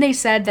 And then they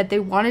said that they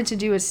wanted to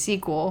do a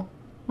sequel.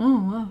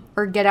 Oh, wow.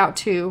 Or Get Out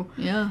 2.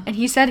 Yeah. And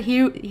he said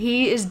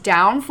he is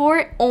down for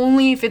it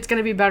only if it's going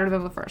to be better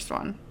than the first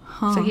one.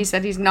 So he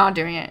said he's not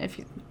doing it if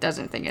he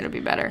doesn't think it'll be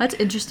better. That's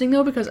interesting,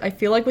 though, because I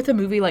feel like with a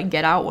movie like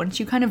Get Out, once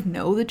you kind of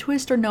know the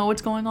twist or know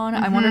what's going on,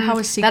 I wonder how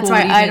a sequel That's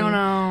why I don't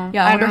know.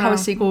 Yeah, I wonder how a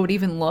sequel would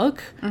even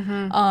look.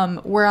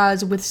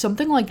 Whereas with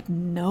something like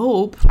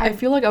Nope, I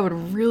feel like I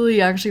would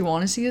really actually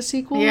want to see a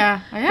sequel.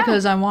 Yeah.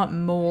 Because I want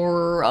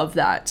more of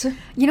that.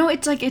 You know,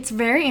 it's like, it's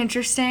very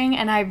interesting,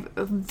 and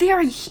a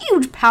very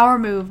huge power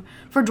move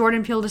for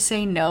Jordan Peele to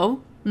say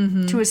no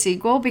to a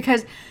sequel,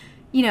 because,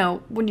 you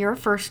know, when you're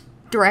first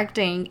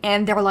directing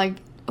and they're like,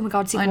 oh my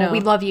god, sequel, we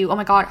love you, oh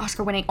my god,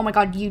 Oscar winning, oh my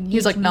god,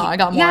 he's like, no, I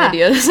got more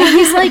ideas. And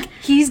he's like,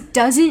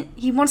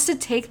 he wants to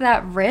take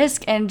that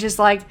risk and just,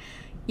 like,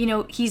 you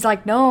know, he's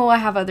like, no, I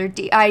have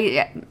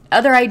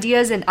other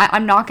ideas, and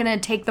I'm not gonna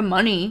take the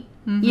money.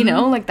 You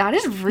know, like, that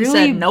is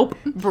really nope.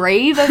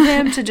 brave of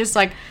him to just,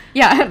 like,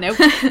 nope.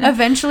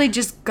 Eventually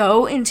just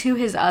go into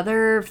his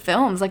other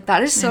films. Like,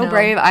 that is so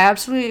brave. I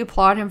absolutely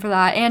applaud him for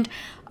that. And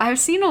I've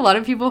seen a lot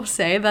of people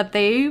say that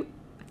they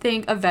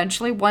think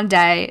eventually one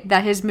day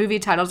that his movie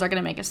titles are going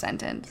to make a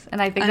sentence.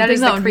 And I think that is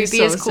the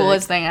creepiest,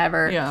 coolest thing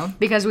ever. Yeah.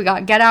 Because we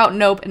got Get Out,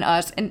 Nope, and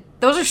Us. And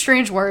those are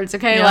strange words,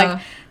 okay? Yeah.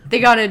 Like, they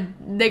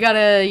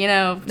gotta, you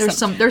know. There's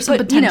some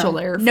potential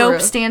there.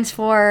 Nope stands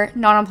for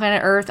Not on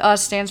Planet Earth.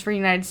 Us stands for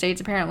United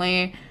States,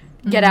 apparently.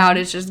 Get Out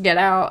is just Get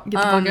Out.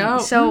 Get the fuck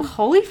out. So,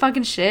 holy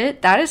fucking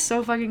shit. That is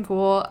so fucking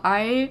cool.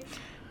 I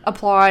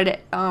applaud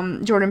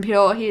Jordan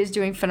Peele. He is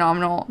doing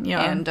phenomenal.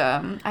 Yeah. And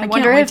I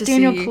wonder if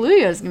Daniel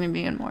Kaluuya is going to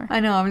be in more. I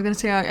know. I was going to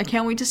say, I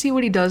can't wait to see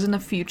what he does in the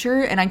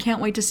future. And I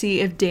can't wait to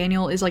see if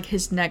Daniel is like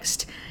his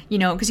next, you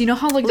know, because you know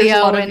how like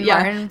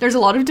there's a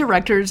lot of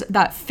directors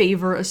that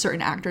favor a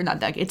certain actor in that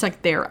deck. It's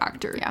like their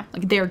actor. Yeah.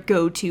 Like their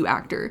go-to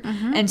actor.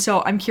 And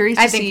so I'm curious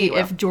to see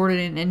if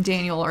Jordan and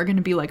Daniel are going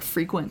to be like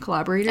frequent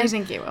collaborators. I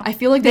think he will. I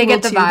feel like they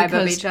get the vibe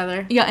of each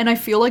other. Yeah. And I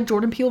feel like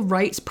Jordan Peele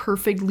writes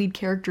perfect lead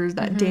characters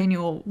that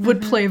Daniel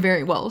would play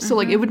very well. So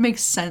like it would make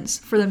sense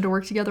for them to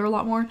work together a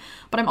lot more.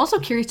 But I'm also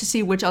curious to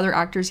see which other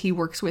actors he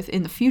works with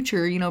in the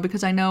future, you know,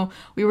 because I know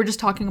we were just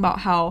talking about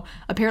how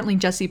apparently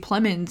Jesse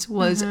Plemons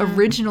was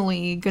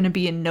originally going to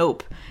be in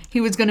Nope.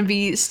 He was going to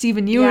be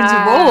Steven Yeun's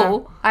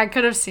role. I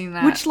could have seen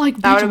that. Which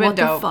like, that bitch, what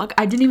the fuck?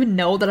 I didn't even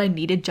know that I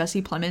needed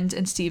Jesse Plemons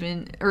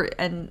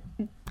and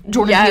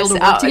Jordan Peele to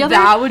work together.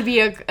 That would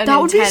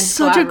be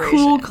such a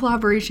cool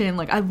collaboration.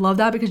 Like I love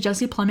that because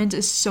Jesse Plemons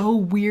is so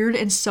weird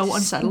and so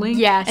unsettling.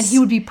 Yes. And he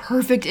would be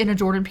perfect in a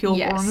Jordan Peele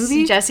horror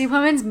movie. Jesse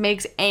Plemons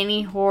makes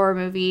any horror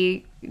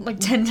movie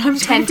like 10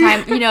 times.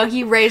 You know,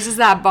 he raises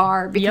that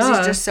bar because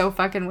he's just so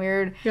fucking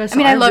weird. Yeah, so I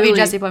mean, I love you,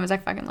 Jesse Plemons. I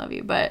fucking love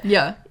you, but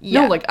no,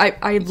 like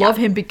I love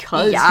him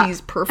because he's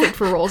perfect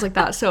for roles like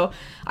that. So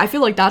I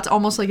feel like that's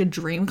almost like a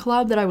dream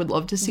collab that I would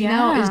love to see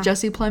now is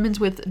Jesse Plemons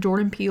with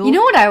Jordan Peele. You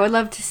know what I would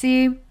love to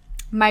see?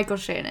 Michael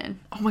Shannon.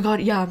 Oh my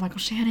god, yeah, Michael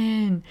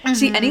Shannon.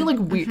 See, any like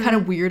weird kind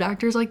of weird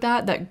actors like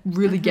that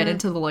really get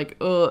into the like,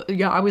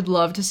 I would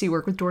love to see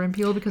work with Jordan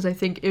Peele because I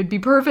think it would be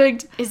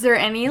perfect. Is there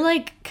any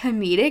like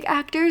comedic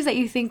actors that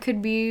you think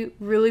could be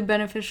really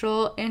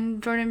beneficial in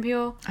Jordan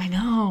Peele? I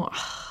know.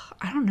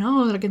 I don't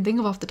know that I can think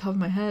of off the top of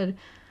my head.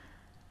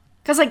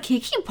 Because like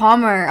Keke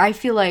Palmer, I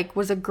feel like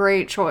was a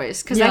great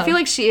choice because I feel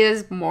like she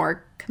is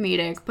more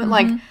comedic, but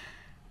like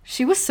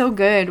she was so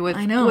good with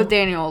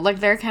Daniel. Like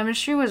their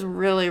chemistry was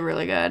really,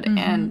 really good.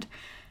 And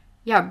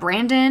yeah,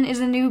 Brandon is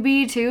a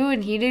newbie too,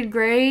 and he did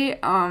great.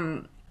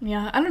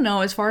 Yeah, I don't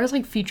know. As far as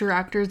like future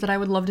actors that I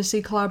would love to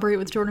see collaborate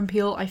with Jordan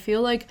Peele, I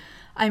feel like,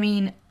 I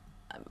mean,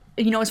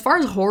 you know, as far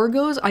as horror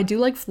goes, I do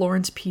like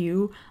Florence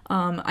Pugh.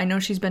 I know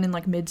she's been in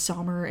like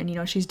Midsommar, and you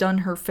know she's done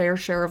her fair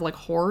share of like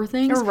horror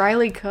things. Or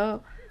Riley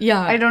Coe. Yeah,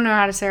 I don't know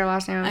how to say her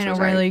last name. I know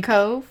Riley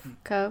Coe.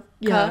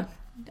 Yeah.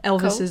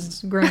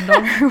 Elvis's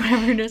granddaughter or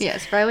whatever it is.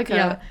 Yes, Riley Coe.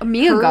 Yeah.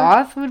 Mia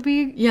Goth would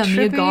be trippy.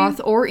 Mia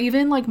Goth. Or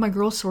even like my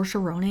girl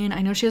Saoirse Ronan.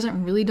 I know she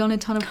hasn't really done a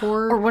ton of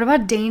horror. Or what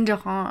about Dane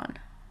DeHaan?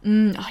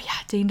 Oh yeah,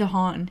 Dane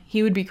DeHaan.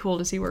 He would be cool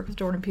to see work with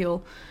Jordan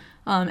Peele.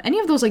 Any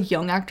of those like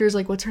young actors,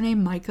 like what's her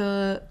name?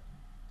 Micah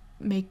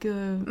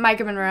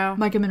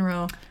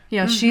Monroe.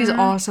 Yeah, she's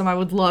awesome. I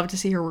would love to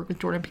see her work with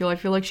Jordan Peele. I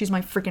feel like she's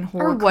my freaking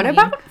horror queen. Or what queen.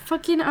 about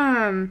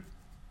fucking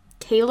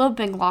Caleb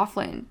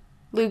McLaughlin?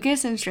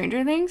 Lucas in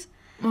Stranger Things?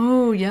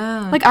 Oh,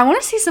 yeah. Like, I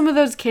want to see some of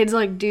those kids,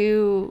 like,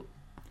 do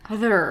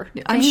other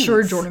things. I'm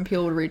sure Jordan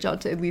Peele would reach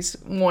out to at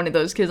least one of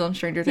those kids on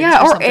Stranger Things.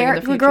 Yeah, or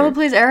the girl who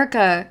plays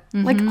Erica.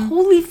 Like,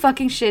 holy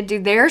fucking shit,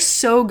 dude. They're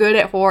so good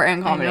at horror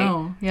and comedy. I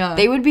know, yeah.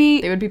 They would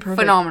be perfect.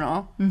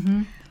 Phenomenal.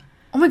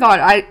 Oh my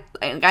god,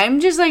 I'm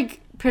just,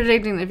 like,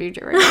 predicting the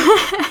future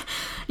right now.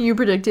 You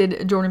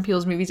predicted Jordan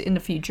Peele's movies in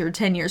the future,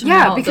 10 years from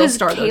now. Yeah, because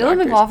Caleb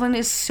McLaughlin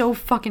is so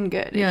fucking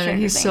good. Yeah,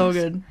 he's so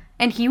good.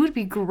 And he would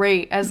be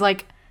great as,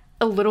 like,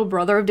 a little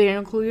brother of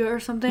Daniel Kaluuya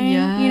or something, you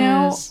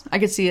know? I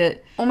could see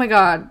it. Oh my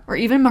god. Or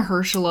even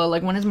Mahershala.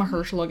 Like, when is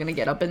Mahershala gonna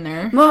get up in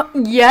there?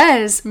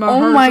 Yes. Mahershala.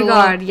 Oh my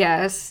god,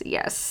 yes.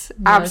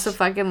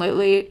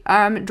 Abso-fucking-lutely.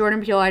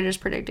 Jordan Peele, I just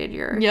predicted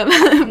your... Yep.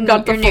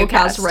 Got the full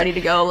cast ready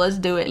to go. Let's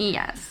do it.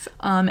 Yes.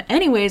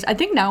 Anyways, I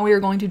think now we are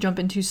going to jump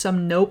into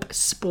some Nope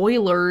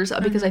spoilers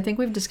because I think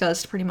we've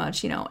discussed pretty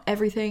much, you know,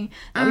 everything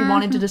that we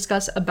wanted to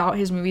discuss about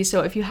his movies.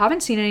 So if you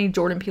haven't seen any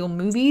Jordan Peele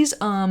movies,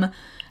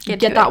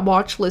 get that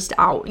watch list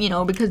out, you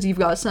know, because you've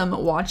got some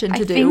watching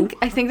to do.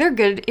 I think they're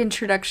good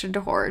introduction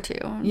to horror too.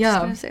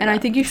 I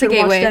think you should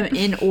watch them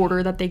in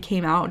order that they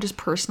came out. Just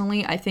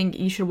personally, I think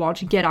you should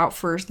watch Get Out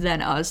first,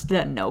 then Us,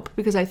 then Nope,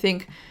 because I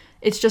think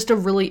it's just a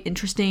really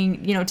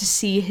interesting, you know, to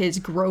see his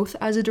growth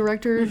as a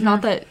director.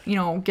 Not that, you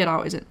know, Get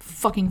Out isn't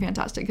fucking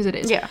fantastic, because it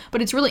is. Yeah.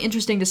 But it's really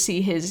interesting to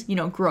see his, you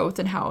know, growth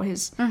and how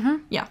his,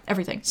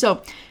 everything.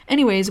 So,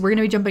 anyways, we're going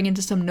to be jumping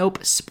into some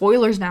Nope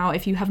spoilers now.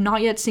 If you have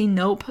not yet seen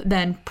Nope,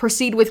 then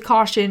proceed with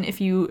caution if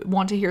you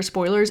want to hear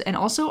spoilers. And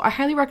also, I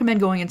highly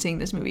recommend going and seeing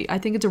this movie. I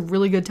think it's a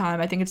really good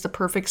time. I think it's the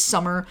perfect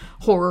summer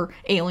horror,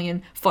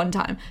 alien, fun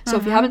time. So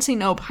if you haven't seen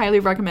Nope, highly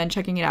recommend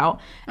checking it out.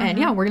 And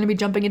yeah, we're going to be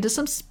jumping into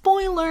some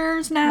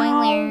spoilers now.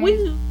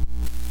 Woo.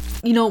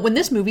 you know, when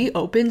this movie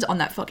opens on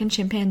that fucking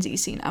chimpanzee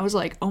scene, I was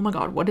like, oh my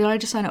god, what did I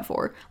just sign up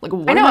for? Like,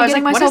 what I know, am I was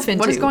getting like, myself into?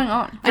 what is going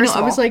on? I know,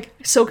 I was like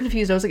so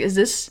confused. I was like, is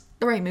this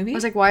the right movie? I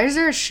was like, why is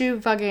there a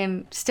shoe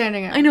fucking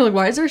standing up? I know, like,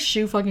 why is there a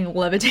shoe fucking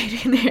levitating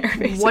in the air,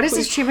 basically? What is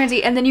this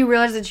chimpanzee? And then you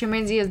realize the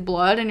chimpanzee has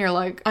blood, and you're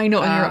like... I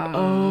know, and you're like,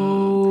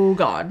 oh,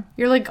 God.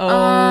 You're like,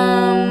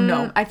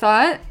 no. I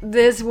thought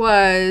this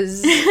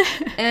was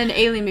an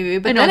alien movie.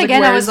 But then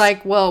again, I was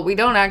like, well, we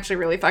don't actually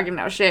really fucking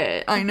know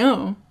shit. I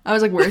know. I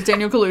was like, where's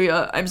Daniel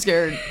Kaluuya? I'm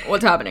scared.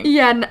 What's happening?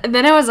 Yeah, and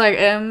then I was like,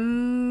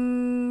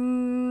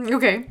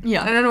 okay.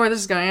 Yeah. I don't know where this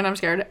is going, and I'm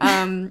scared.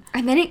 And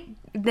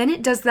then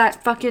it does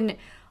that fucking...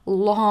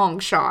 long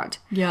shot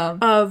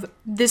of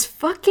this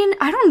fucking,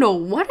 I don't know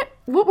what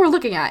we're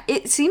looking at.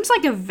 It seems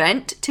like a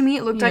vent to me.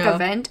 It looked like a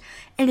vent,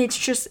 and it's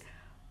just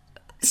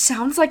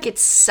sounds like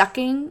it's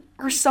sucking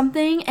or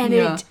something, and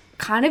it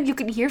kind of, you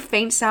can hear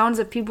faint sounds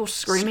of people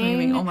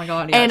screaming. Oh my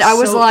god, and I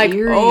was so like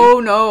eerie. Oh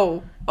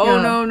no,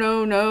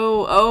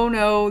 oh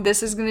no,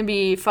 this is gonna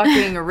be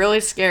fucking a really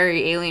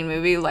scary alien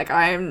movie. Like,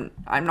 I'm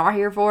not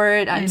here for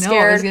it. I'm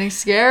scared. I was getting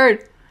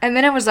scared. And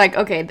then I was like,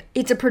 okay,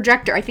 it's a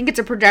projector. I think it's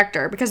a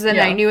projector. Because then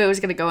I knew it was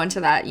going to go into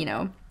that, you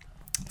know,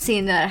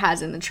 scene that it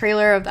has in the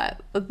trailer of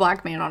that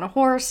black man on a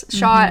horse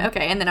shot.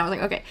 Okay, and then I was like,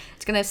 okay,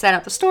 it's going to set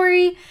up the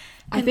story.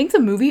 I think the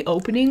movie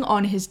opening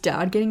on his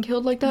dad getting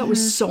killed like that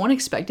was so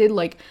unexpected.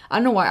 Like, I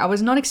don't know why. I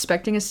was not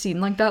expecting a scene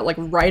like that, like,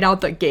 right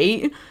out the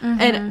gate.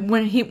 And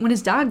when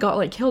his dad got,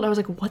 like, killed, I was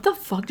like, what the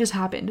fuck just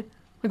happened?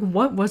 Like,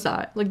 what was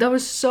that? Like, that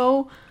was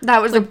so...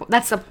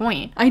 That's the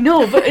point. I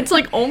know, but it's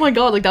like, oh my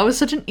god, like, that was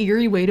such an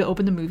eerie way to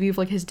open the movie of,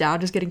 like, his dad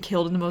just getting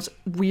killed in the most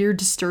weird,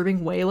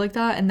 disturbing way like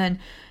that. And then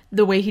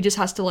the way he just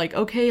has to, like,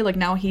 okay, like,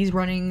 now he's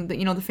running the,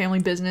 you know, the family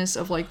business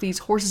of, like, these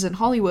horses in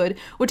Hollywood,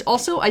 which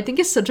also I think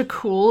is such a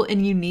cool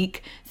and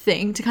unique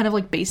thing to kind of,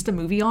 like, base the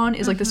movie on,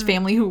 is, like, this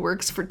family who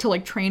works to,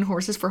 like, train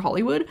horses for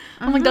Hollywood.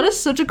 I'm like, that is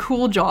such a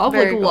cool job.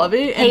 Very cool. Love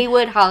it.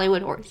 Haywood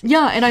Hollywood horses.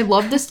 Yeah, and I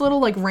love this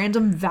little, like,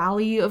 random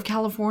valley of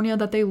California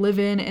that they live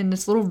in, and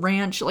this little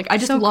ranch. Like, I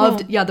just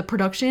loved, cool. The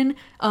production,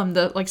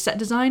 the, like, set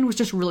design was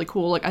just really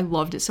cool. Like, I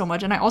loved it so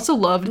much, and I also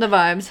loved... the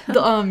vibes.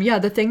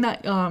 The thing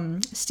that,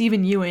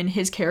 Stephen Ewan,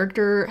 his character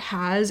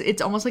has,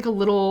 it's almost like a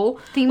little...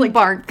 theme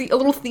park. A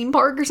little theme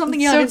park or something.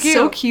 It's it's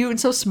so cute and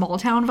so small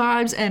town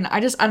vibes, and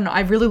I don't know, I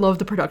really love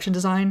the production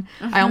design.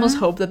 I almost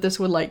hope that this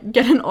would, like,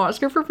 get an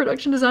Oscar for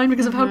production design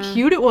because of how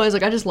cute it was.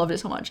 Like, I just loved it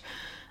so much.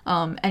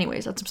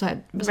 Anyways, that's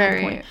beside the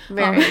point.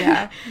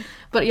 Yeah.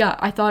 But yeah,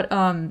 I thought,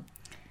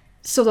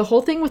 so the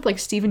whole thing with, like,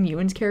 Stephen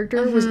Ewan's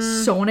character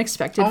was so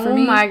unexpected for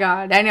me. Oh my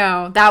god, I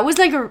know. That was,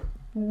 like,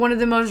 one of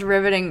the most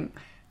riveting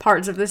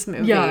parts of this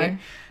movie. Yeah.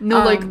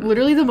 No, like,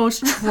 literally the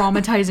most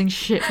traumatizing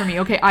shit for me.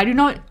 Okay, I do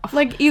not...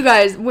 Like, you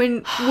guys,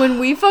 when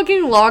we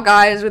fucking lock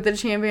eyes with the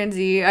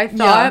chimpanzee, I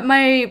thought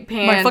my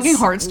pants... my fucking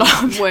heart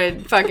stopped.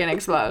 ...would fucking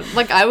explode.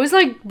 Like, I was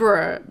like,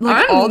 bruh,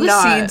 like, all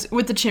the scenes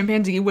with the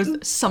chimpanzee was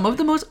some of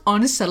the most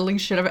unsettling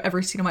shit I've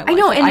ever seen in my life. I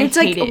know, like, and it's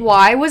like,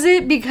 why was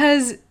it?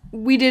 Because...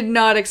 we did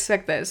not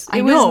expect this.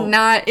 It was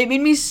not... It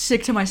made me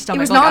sick to my stomach.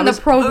 It was not on the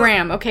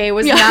program, okay? It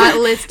was not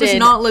listed. It was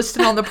not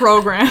listed on the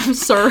program,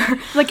 sir.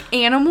 Like,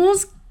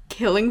 animals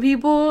killing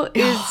people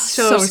is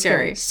so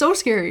scary. So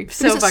scary.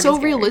 So because it's so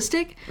scary.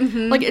 realistic.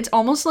 Like, it's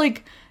almost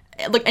like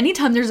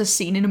anytime there's a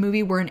scene in a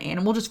movie where an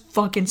animal just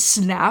fucking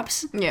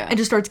snaps and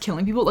just starts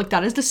killing people, like,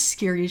 that is the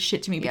scariest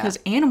shit to me because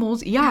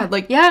animals, you don't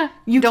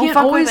can't fuck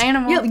always, with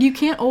animals. Yeah, you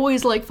can't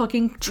always, like,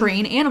 fucking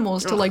train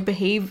animals to, like,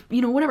 behave,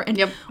 you know, whatever.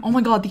 And oh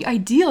my god, the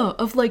idea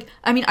of, like,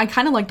 I mean, I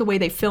kind of like the way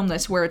they film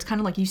this where it's kind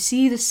of like you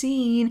see the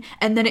scene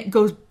and then it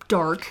goes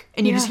dark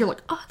and you just hear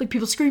like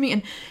people screaming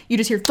and you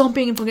just hear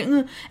thumping and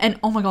fucking and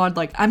oh my god,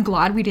 like, I'm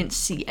glad we didn't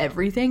see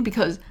everything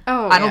because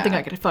I don't think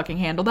I could fucking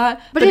handle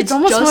that. But it's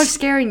almost more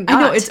scary not. I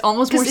know, it's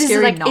almost more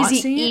scary like, not is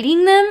he seeing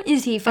eating them?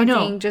 Is he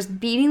fucking just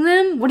beating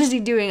them? What is he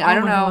doing? I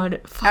don't know.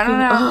 I don't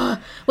know.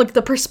 Like,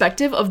 the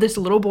perspective of this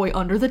little boy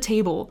under the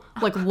table,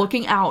 like,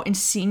 looking out and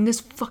seeing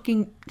this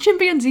fucking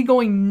chimpanzee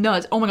going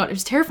nuts. Oh my god, it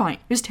was terrifying.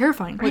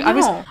 Like,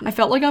 I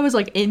felt like I was,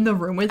 like, in the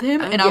room with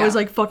him and I was,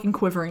 like, fucking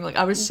quivering. Like,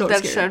 I was so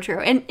scared. That's so true.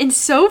 And it's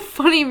so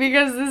funny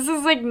because this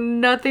is, like,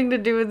 nothing to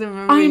do with the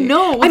movie. I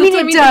know. Well, I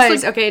mean, it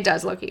does. Like, okay, it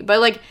does, Loki. But,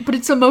 like... But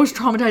it's the most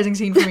traumatizing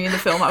scene for me in the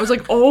film. I was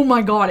like, oh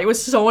my god, it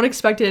was so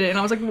unexpected. And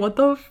I was like, what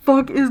the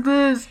fuck is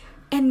this?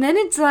 And then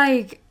it's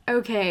like,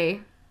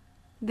 okay,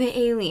 the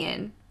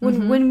alien.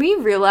 When we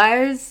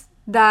realize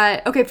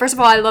that... Okay, first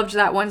of all, I loved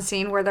that one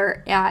scene where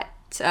they're at...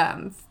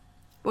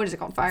 what is it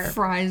called? Fry's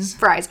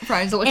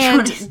And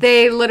Electronics.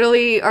 they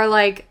literally are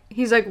like...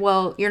 He's like,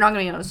 well, you're not going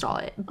to be able to install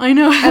it. I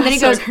know. And then he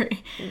goes,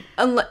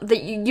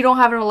 you don't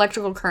have an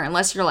electrical current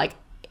unless you're, like,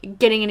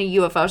 getting in a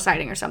UFO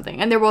sighting or something.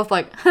 And they're both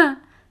like, huh.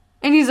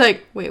 And he's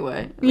like, wait, what?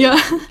 Like,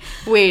 yeah.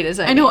 Wait a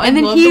second. I know. And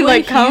then he,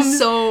 like, comes.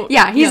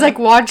 He's like,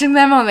 watching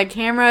them on the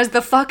cameras.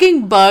 The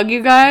fucking bug,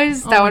 you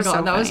guys. That was so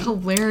funny. That was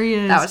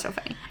hilarious. That was so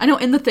funny. I know.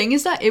 And the thing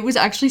is that it was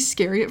actually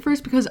scary at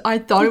first because I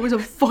thought it was a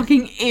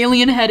fucking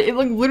alien head. It,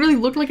 like, literally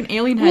looked like an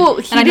alien head. Well,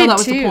 he and I know did that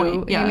was too. the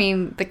point. Yeah. I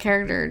mean, the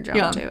character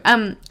jumped too.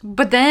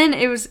 But then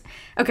it was...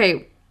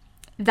 Okay,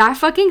 that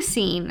fucking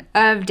scene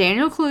of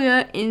Daniel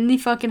Kaluuya in the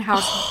fucking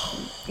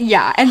house.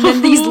 Yeah, and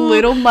then these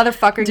little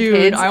motherfucker Dude,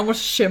 kids. I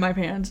almost shit my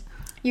pants.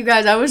 You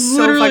guys, I was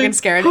so fucking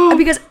scared.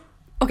 Because,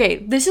 okay,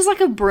 this is like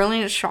a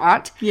brilliant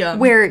shot. Yeah.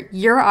 Where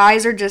your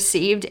eyes are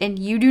deceived and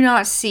you do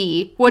not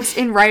see what's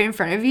right in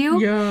front of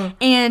you. Yeah.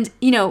 And,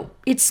 you know,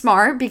 it's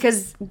smart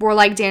because we're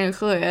like Daniel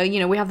Kaluuya. You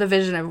know, we have the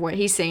vision of what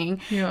he's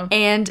seeing. Yeah.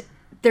 And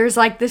there's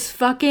like this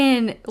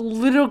fucking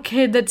little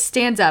kid that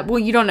stands up. Well,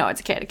 you don't know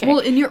it's a kid, okay? Well,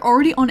 and you're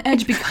already on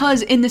edge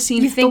because in the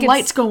scene, the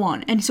lights go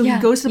on. And so he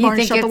goes to the bar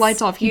and shut the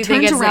lights off. He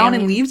turns around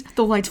and leaves.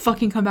 The lights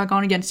fucking come back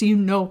on again. So you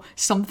know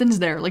something's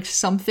there. Like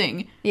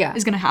something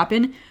is going to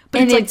happen.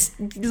 But and it's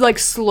like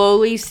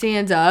slowly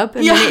stands up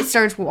and then it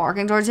starts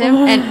walking towards him.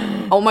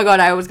 And oh my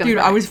God, I was going to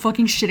Dude, cry. I was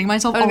fucking shitting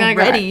myself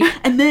already.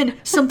 And then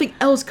something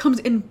else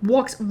comes and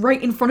walks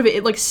right in front of it.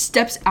 It like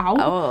steps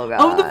out of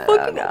the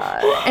fucking...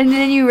 And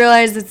then you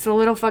realize it's the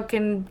little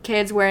fucking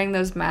kids wearing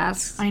those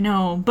masks. I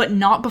know, but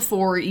not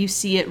before you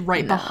see it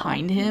right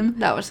behind him.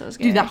 That was so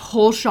scary. Dude, that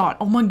whole shot.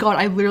 Oh my God,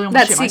 I literally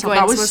almost shit myself.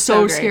 That was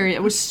so scary.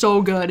 It was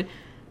so good.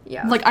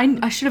 Yeah. Like,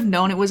 I should have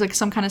known it was, like,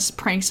 some kind of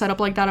prank setup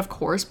like that, of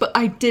course, but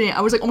I didn't. I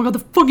was like, oh my God, the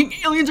fucking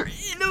aliens are in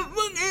the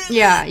fucking...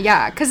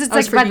 Yeah, because it's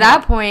like, by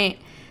that point,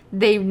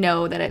 they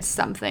know that it's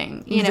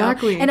something, you know?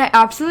 And I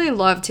absolutely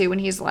love, too, when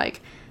he's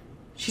like,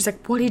 she's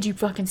like, what did you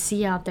fucking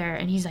see out there?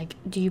 And he's like,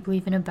 do you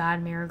believe in a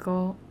bad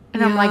miracle?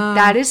 And I'm like,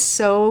 that is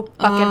so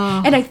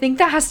fucking... And I think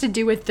that has to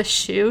do with the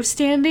shoe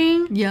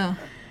standing. Yeah.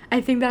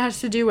 I think that has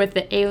to do with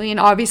the alien,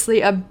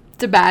 obviously, a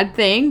bad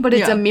thing, but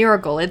it's a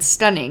miracle. It's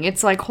stunning.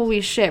 It's like,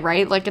 holy shit,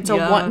 right? Like, it's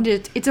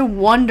a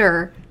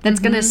wonder that's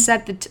gonna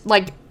set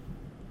the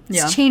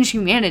change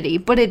humanity,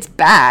 but it's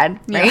bad,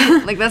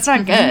 right? Like, that's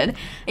not good.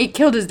 It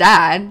killed his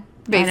dad,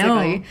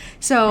 basically.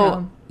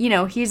 So you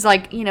know, he's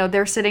like, you know,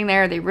 they're sitting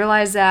there, they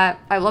realize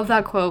that. I love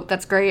that quote.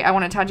 That's great. I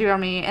want to tattoo it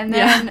on me. And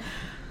then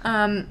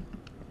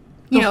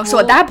you know, so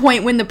at that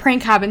point, when the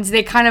prank happens,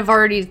 they kind of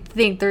already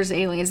think there's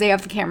aliens. They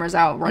have the cameras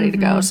out, ready to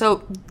go.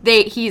 So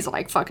he's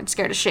like fucking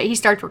scared as shit. He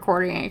starts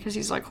recording it because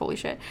he's like, holy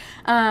shit.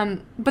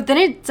 But then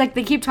it's like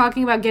they keep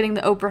talking about getting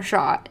the Oprah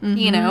shot.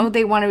 You know,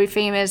 they want to be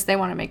famous. They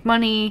want to make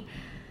money.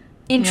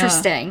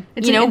 Interesting.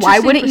 Yeah. You know, why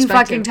wouldn't you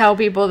fucking tell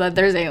people that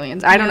there's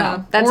aliens? I don't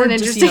know. That's an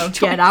interesting choice.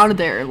 Get out of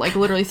there. Like,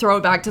 literally throw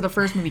it back to the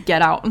first movie.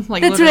 Get out.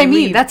 Like, that's what I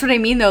mean. That's what I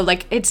mean, though.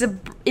 Like, it's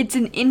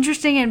an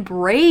interesting and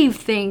brave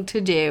thing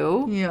to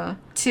do. Yeah.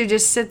 To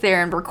just sit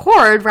there and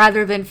record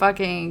rather than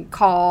fucking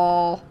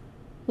call...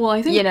 Well,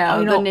 I think,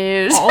 the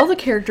news. All the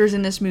characters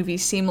in this movie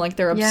seem like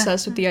they're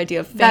obsessed with the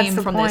idea of fame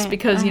from this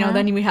because, you know,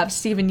 then we have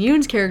Steven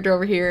Yeun's character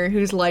over here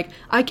who's like,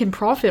 I can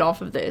profit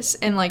off of this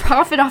and like...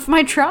 Profit off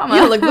my trauma.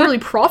 Yeah, like literally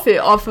profit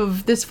off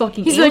of this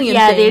fucking alien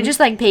like, thing. They just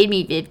like paid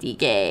me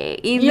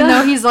 $50K. Even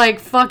though he's like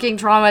fucking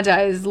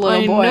traumatized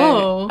little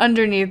boy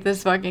underneath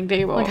this fucking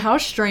table. Like, how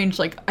strange.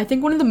 Like, I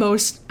think one of the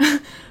most...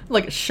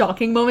 like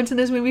shocking moments in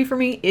this movie for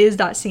me is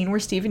that scene where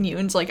Steven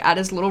Yeun's like at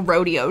his little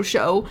rodeo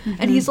show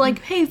and he's like,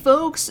 hey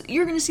folks,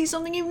 you're gonna see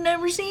something you've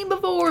never seen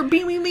before.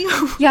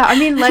 Yeah, I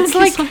mean, let's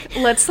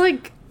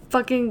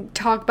fucking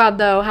talk about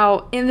though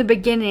how in the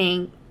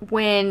beginning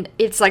when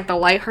it's like the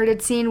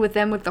lighthearted scene with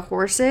them with the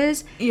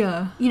horses, you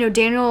know,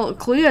 Daniel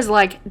Kaluuya's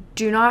like,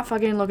 do not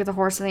fucking look at the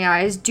horse in the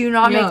eyes, do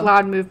not make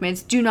loud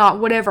movements, do not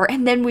whatever,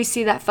 and then we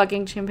see that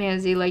fucking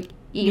chimpanzee like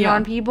eat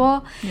on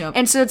people.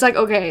 And so it's like,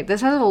 okay,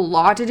 this has a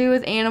lot to do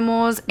with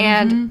animals,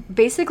 and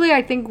basically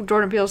I think what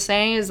Jordan Peele's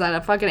saying is that a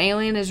fucking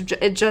alien is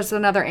it's just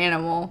another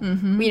animal.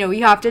 You know,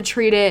 you have to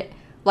treat it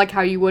like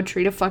how you would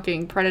treat a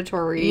fucking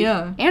predatory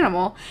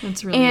animal.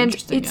 It's really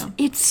interesting.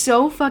 It's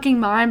so fucking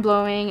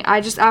mind-blowing. I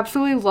just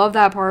absolutely love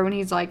that part when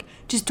he's like,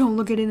 just don't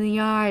look it in the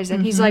eyes,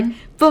 and he's like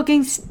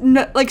fucking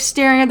like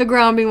staring at the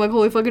ground being like,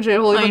 holy fucking shit,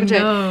 holy fucking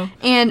shit.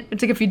 And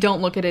it's like, if you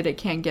don't look at it, it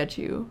can't get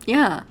you.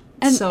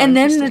 And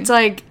then it's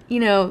like,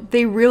 you know,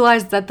 they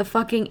realize that the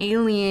fucking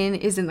alien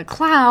is in the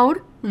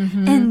cloud,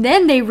 and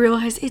then they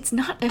realize it's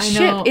not a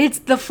ship, it's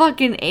the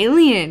fucking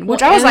alien.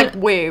 Which I was like,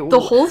 wait, the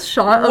whole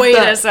shot of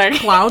the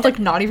cloud like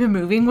not even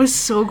moving was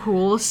so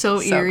cool,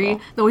 so eerie.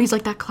 Cool. Though he's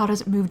like, that cloud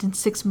hasn't moved in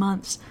 6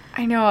 months.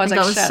 I know, I was like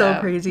that was shut so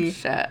up, crazy.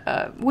 Shut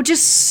up. Which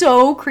is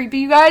so creepy,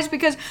 you guys,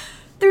 because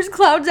there's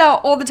clouds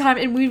out all the time,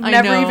 and we've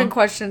never even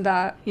questioned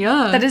that.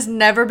 That has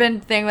never been a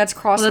thing that's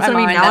crossed my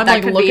mind. Now I'm that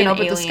like could looking be up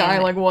an at the alien. sky,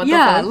 like, what the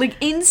fuck? Like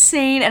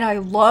insane, and I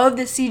love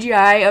the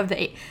CGI of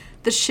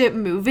the ship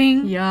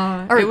moving.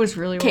 Or it was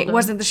really well done. It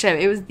wasn't the ship,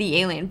 it was the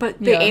alien. But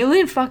the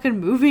alien fucking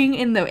moving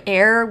in the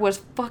air was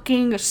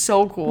fucking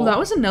so cool. Well, that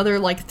was another,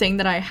 like, thing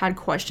that I had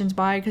questions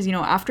by, because, you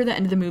know, after the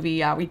end of the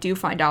movie, we do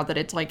find out that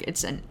it's, like,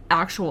 it's an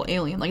actual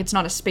alien. Like, it's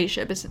not a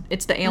spaceship,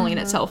 it's the alien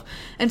itself.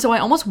 And so I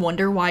almost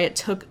wonder why it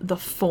took the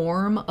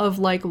form of,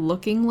 like,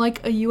 looking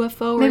like a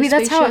UFO or Maybe a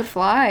spaceship. that's how it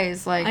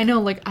flies, like... I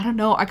know, like, I don't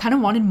know. I kind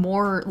of wanted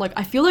more, like,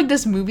 I feel like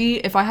this movie,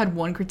 if I had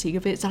one critique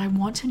of it, is that I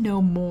want to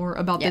know more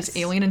about this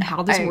alien and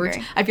how this works.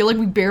 I feel like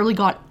we barely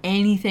got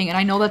anything, and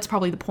I know that's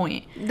probably the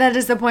point. That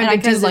is the point,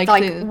 and because it's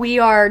like we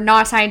are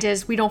not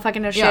scientists, we don't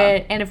fucking know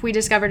shit, and if we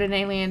discovered an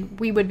alien,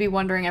 we would be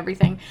wondering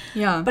everything.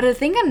 But I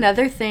think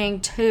another thing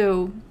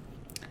too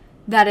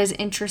that is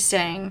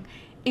interesting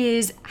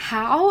is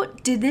how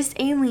did this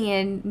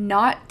alien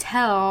not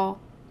tell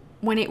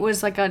when it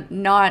was like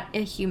not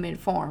a human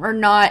form or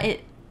not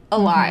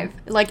alive?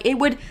 Like it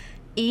would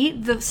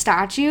eat the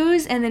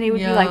statues and then it would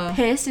be like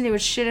pissed and it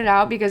would shit it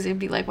out because it'd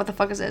be like, what the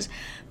fuck is this?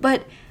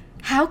 But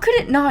how could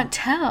it not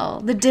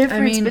tell the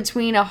difference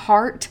between a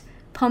heart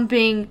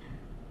pumping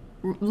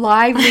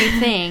lively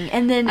thing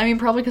and then I mean,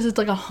 probably because it's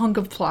like a hunk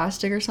of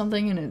plastic or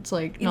something and it's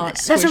like not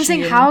squishy. That's what I'm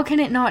saying. How can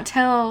it not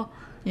tell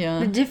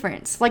the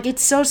difference? Like,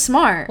 it's so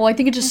smart. Well, I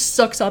think it just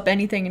sucks up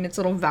anything in its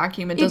little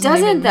vacuum. It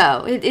doesn't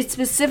though. It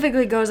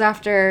specifically goes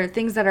after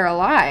things that are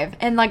alive.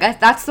 And like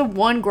that's the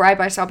one gripe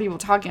I saw people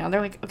talking on.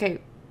 They're like, okay,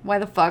 why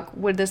the fuck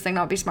would this thing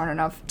not be smart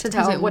enough to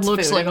tell what's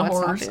food like and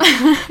what's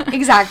not food?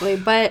 Exactly.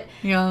 But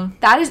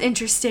that is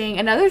interesting.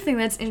 Another thing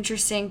that's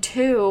interesting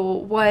too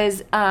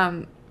was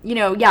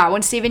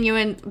when Steven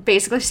Yeun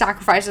basically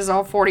sacrifices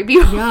all 40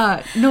 people.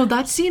 Yeah. No,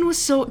 that scene was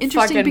so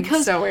interesting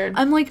because so weird.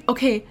 I'm like,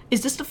 okay,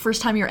 is this the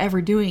first time you're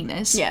ever doing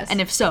this? Yes.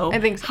 And if so, I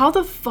think so. How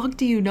the fuck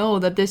do you know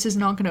that this is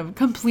not going to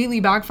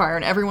completely backfire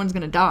and everyone's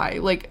going to die?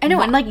 Like, I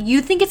know, and like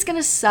you think it's going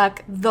to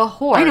suck the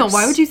horse. I know.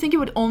 Why would you think it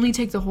would only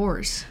take the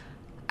horse?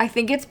 I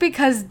think it's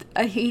because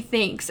he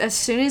thinks as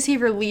soon as he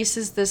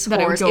releases this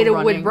horse, it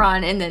would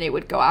run and then it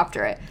would go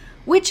after it.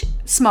 Which,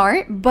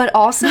 smart, but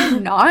also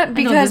not,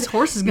 because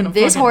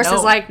this horse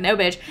is like, no,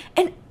 bitch.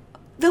 And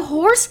the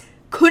horse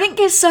couldn't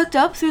get sucked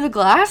up through the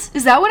glass?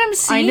 Is that what I'm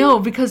seeing? I know,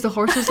 because the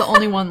horse was the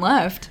only one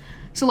left.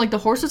 So, like, the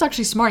horse was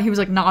actually smart. He was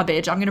like, nah,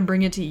 bitch, I'm gonna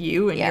bring it to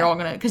you, and you're all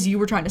gonna, because you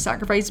were trying to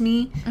sacrifice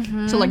me.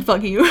 So, like,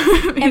 fuck you,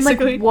 basically. And,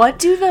 like, what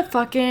do the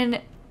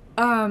fucking,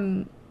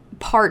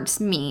 parts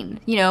mean?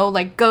 You know,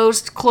 like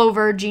Ghost,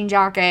 Clover, Jean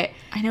Jacket.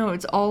 I know,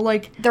 it's all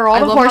like they're all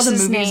the horses' how the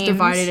movie's names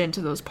divided into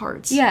those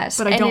parts. Yes,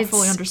 but I don't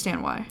fully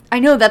understand why. I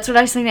know, that's what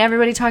I was saying to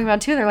everybody talking about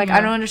too. They're like,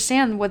 I don't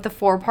understand what the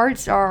 4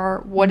 parts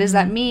are. What does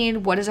that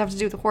mean? What does it have to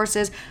do with the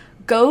horses?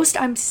 Ghost,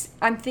 I'm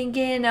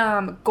thinking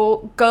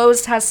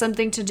Ghost has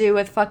something to do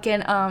with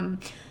fucking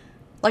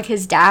like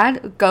his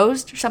dad,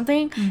 Ghost or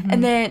something.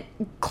 And then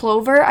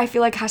Clover, I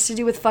feel like has to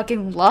do with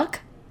fucking luck.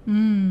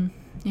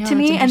 Yeah, to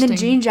me, and then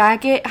Jean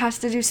Jacket has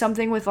to do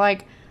something with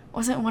like,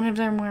 wasn't one of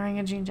them wearing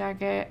a jean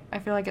jacket? I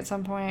feel like at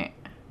some point,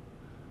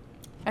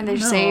 and they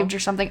saved or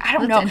something. I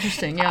don't know. That's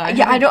interesting.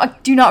 Yeah. I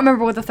do not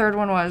remember what the third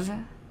one was,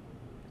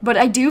 but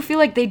I do feel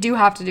like they do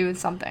have to do with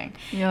something.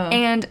 Yeah.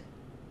 And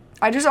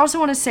I just also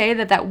want to say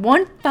that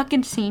one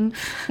fucking scene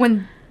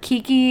when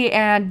Kiki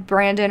and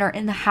Brandon are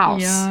in the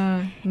house,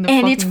 and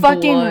it's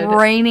fucking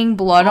raining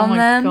blood on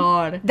them. Oh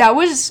my god, that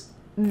was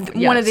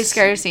one of the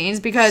scariest scenes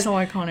because so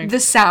iconic. The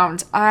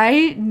sound,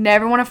 I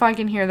never want to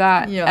fucking hear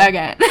that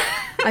again.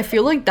 I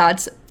feel like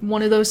that's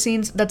one of those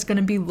scenes that's going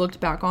to be looked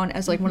back on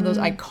as like one of those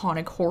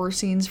iconic horror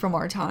scenes from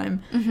our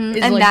time. And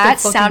like that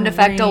sound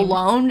effect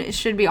alone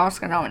should be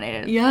Oscar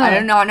nominated. I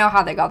do not know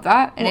how they got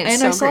that. And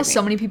I saw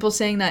so many people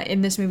saying that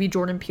in this movie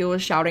Jordan Peele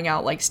was shouting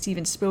out like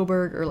Steven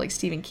Spielberg or like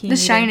Stephen King. The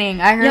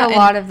Shining. I heard a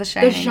lot of The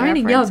Shining. The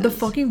Shining, references. The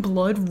fucking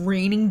blood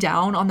raining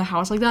down on the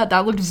house like that.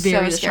 That looked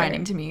very The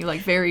Shining to me.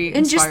 Like very inspired.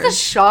 And just the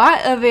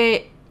shot of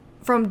it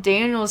from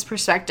Daniel's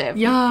perspective.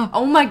 Yeah.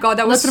 Oh my god,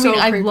 that was so creepy.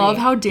 I love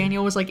how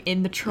Daniel was like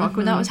in the truck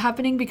when that was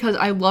happening because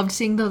I loved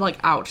seeing the like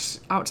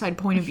outside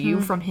point of view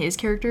from his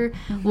character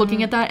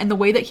looking at that, and the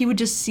way that he would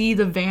just see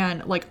the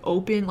van like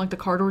open, like the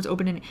car doors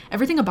open, and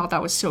everything about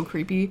that was so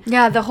creepy.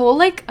 Yeah, the whole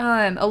like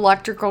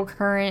electrical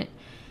current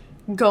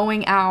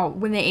going out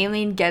when the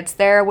alien gets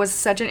there was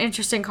such an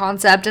interesting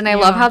concept, and I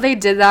love how they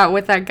did that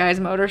with that guy's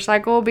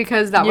motorcycle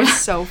because that was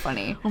so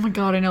funny. Oh my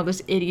god, I know,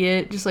 this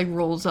idiot just like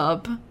rolls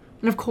up.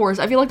 And of course,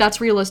 I feel like that's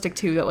realistic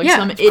too, that like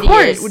some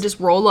idiot would just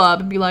roll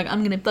up and be like,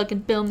 I'm gonna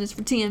fucking film this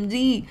for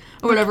TMZ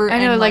or whatever. I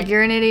know, and like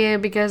you're an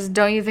idiot because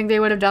don't you think they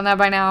would have done that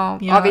by now?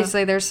 Yeah.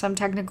 Obviously, there's some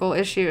technical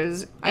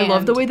issues. I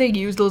love the way they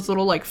use those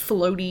little like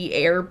floaty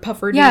air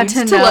puffer dudes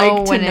to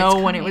know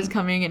when it was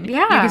coming, and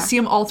you could see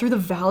them all through the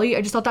valley.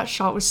 I just thought that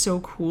shot was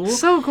so cool.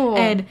 So cool.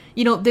 And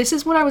you know, this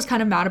is what I was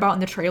kind of mad about in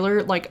the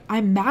trailer. Like,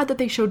 I'm mad that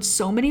they showed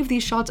so many of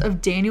these shots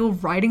of Daniel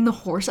riding the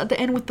horse at the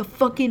end with the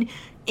fucking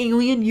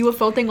alien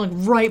UFO thing like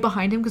right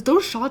behind him, because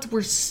those shots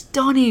were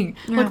stunning,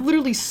 like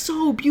literally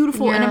so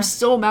beautiful. And I'm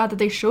so mad that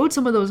they showed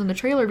some of those in the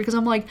trailer because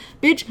I'm like,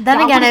 bitch,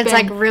 then again it's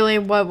like, really,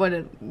 what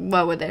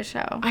would they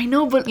show? I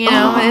know, but you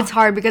know, it's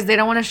hard because they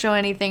don't want to show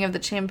anything of the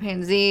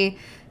chimpanzee.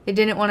 They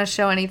didn't want to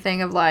show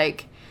anything of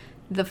like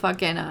the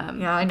fucking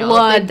I know.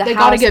 blood. They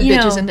gotta get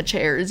bitches in the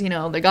chairs, you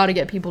know. They gotta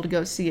get people to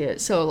go see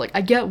it. So like, I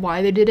get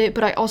why they did it,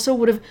 but I also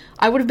would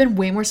have been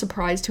way more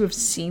surprised to have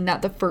seen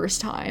that the first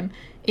time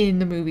in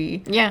the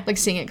movie. Like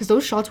seeing it, because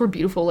those shots were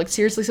beautiful. Like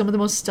seriously, some of the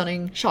most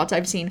stunning shots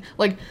I've seen.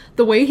 Like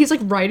the way he's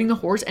like riding the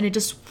horse and it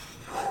just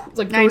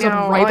like goes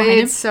up right behind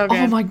him. So good.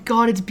 Oh my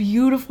god, it's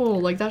beautiful.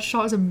 Like that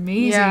shot is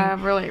amazing.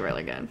 Yeah, really,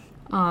 really good.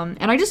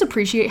 And I just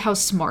appreciate how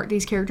smart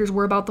these characters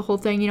were about the whole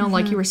thing. You know,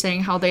 like you were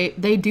saying, how they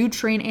do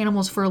train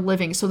animals for a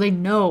living, so they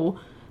know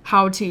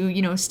how to,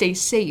 you know, stay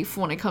safe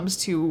when it comes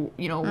to,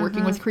 you know,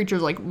 working with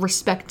creatures, like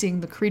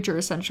respecting the creature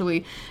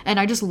essentially. And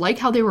I just like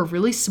how they were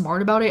really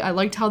smart about it. I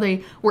liked how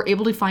they were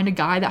able to find a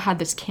guy that had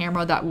this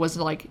camera that was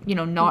like, you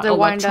know, not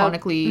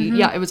electronically.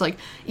 Yeah, it was like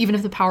even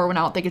if the power went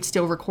out, they could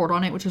still record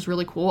on it, which was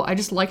really cool. I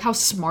just like how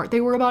smart they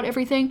were about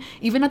everything.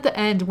 Even at the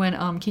end when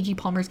Keke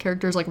Palmer's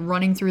character is like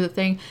running through the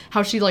thing,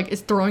 how she like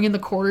is throwing in the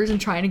quarters and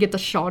trying to get the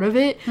shot of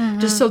it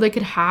just so they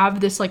could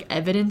have this like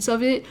evidence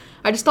of it.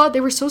 I just thought they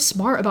were so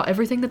smart about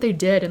everything that they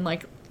did. And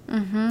like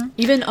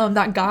even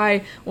that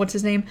guy, what's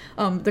his name,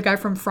 the guy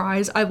from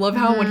Fry's, I love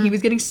how when he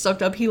was getting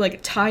sucked up, he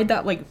like tied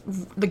that like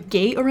the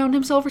gate around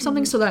himself or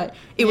something so that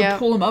it would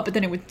pull him up, but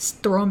then it would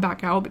throw him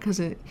back out because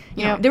it,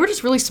 you know, they were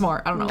just really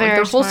smart. I don't know, like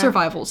their whole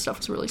survival stuff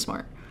was really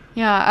smart.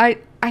 Yeah,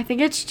 I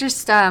think it's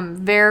just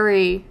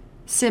very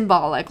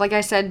symbolic. Like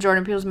I said,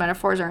 Jordan Peele's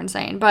metaphors are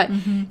insane, but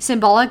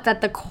symbolic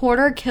that the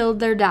quarter killed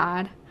their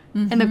dad.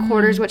 And the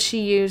quarter is what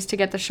she used to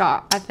get the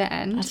shot at the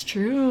end. That's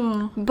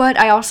true. But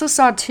I also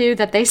saw, too,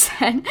 that they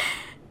said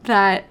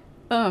that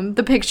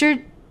the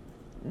picture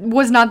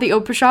was not the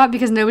Oprah shot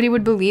because nobody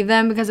would believe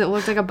them because it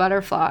looked like a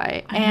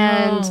butterfly.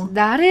 And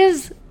that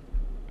is...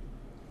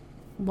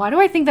 Why do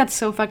I think that's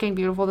so fucking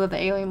beautiful that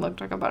the alien looked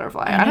like a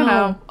butterfly? I don't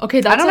know.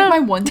 Okay, that's like my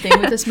one thing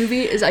with this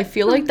movie is I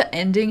feel like the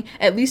ending,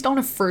 at least on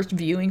a first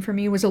viewing for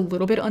me, was a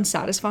little bit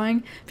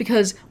unsatisfying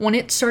because when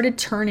it started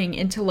turning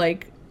into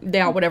like...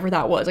 whatever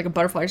that was, like a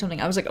butterfly or something,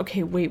 I was like,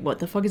 okay, wait, what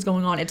the fuck is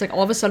going on? It's like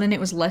all of a sudden it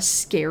was less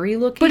scary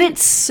looking. But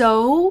it's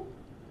so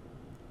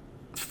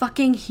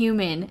fucking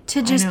human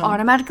to just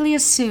automatically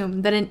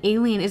assume that an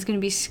alien is going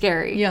to be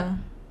scary. Yeah.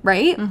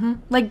 Right?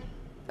 Like,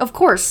 of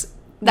course,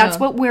 that's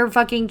what we're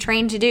fucking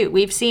trained to do.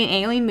 We've seen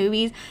alien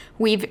movies.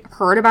 We've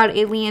heard about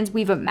aliens.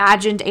 We've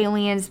imagined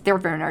aliens. They're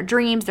in our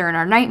dreams. They're in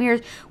our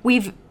nightmares.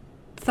 We've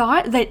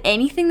thought that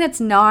anything that's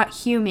not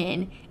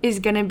human is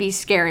gonna be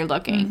scary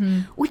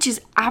looking, which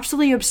is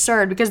absolutely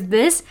absurd because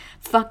this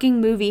fucking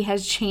movie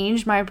has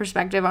changed my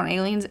perspective on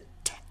aliens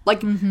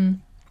like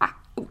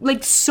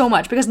so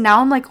much, because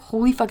now I'm like,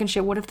 holy fucking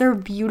shit, what if they're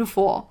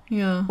beautiful?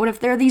 Yeah. What if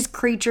they're these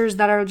creatures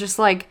that are just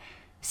like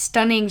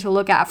stunning to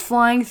look at,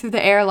 flying through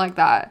the air like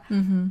that?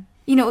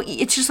 You know,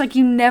 it's just like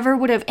you never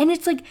would have. And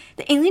it's like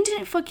the alien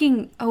didn't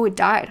fucking... Oh, it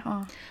died,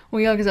 huh?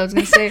 Well, yeah, because I was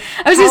going to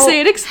say...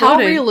 it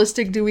exploded. How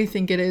realistic do we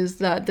think it is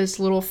that this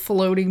little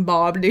floating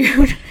bob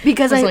dude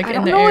because I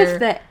don't know if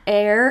the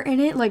air in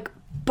it, like,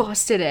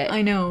 busted it.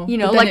 I know. You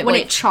know, like, when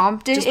it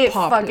chomped it, it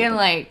fucking, it.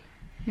 like...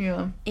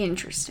 Yeah.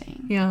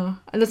 Interesting. Yeah.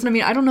 That's what I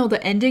mean. I don't know.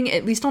 The ending,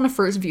 at least on a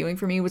first viewing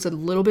for me, was a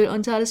little bit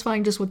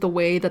unsatisfying just with the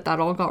way that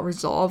all got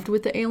resolved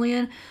with the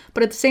alien.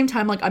 But at the same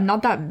time, like, I'm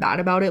not that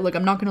mad about it. Like,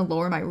 I'm not going to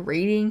lower my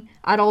rating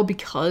at all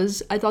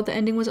because I thought the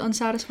ending was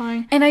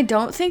unsatisfying. And I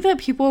don't think that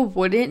people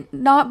wouldn't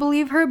not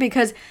believe her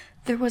because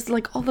there was,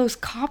 like, all those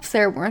cops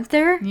there, weren't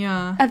there?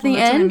 Yeah. At the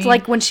end, I mean.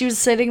 Like, when she was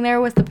sitting there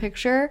with the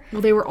picture.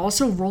 Well, they were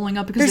also rolling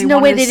up because there's no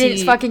way they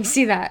didn't fucking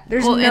see that.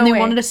 There's no way. And they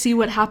wanted to see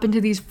what happened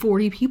to these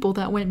 40 people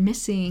that went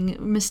missing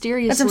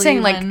mysteriously. That's what I'm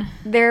saying. Like,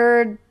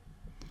 they're...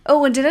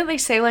 Oh, and didn't they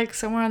say, like,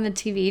 somewhere on the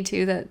TV,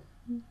 too, that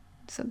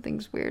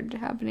something's weird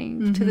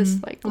happening to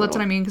this, like... Well, that's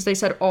what I mean, because they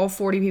said all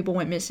 40 people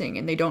went missing,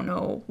 and they don't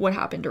know what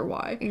happened or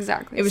why.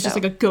 Exactly. It was just,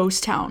 like, a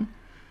ghost town.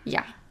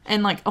 Yeah.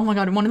 And, like, oh my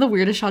god, one of the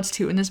weirdest shots,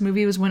 too, in this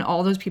movie was when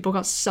all those people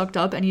got sucked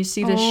up, and you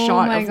see this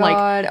shot of,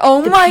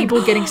 like,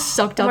 people getting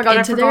sucked up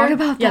into there.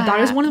 Yeah, that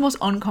is one of the most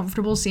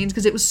uncomfortable scenes,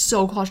 because it was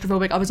so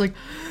claustrophobic. I was like...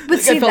 But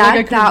see,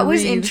 that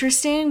was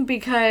interesting,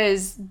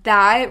 because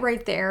that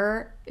right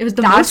there... It was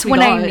the most we got.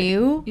 That's when I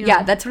knew...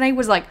 Yeah, that's when I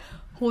was like,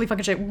 holy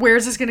fucking shit,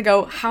 where's this gonna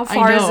go? How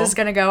far is this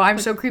gonna go? I'm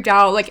so creeped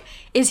out. Like,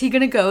 is he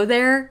gonna go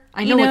there?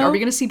 I know, like, are we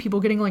gonna see people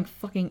getting, like,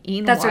 fucking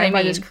eaten alive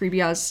by this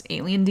creepy-ass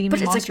alien demon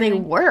monster? But it's like they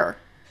were.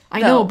 I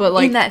know, but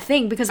like... In that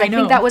thing, because I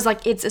think that was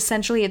like, it's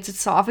essentially its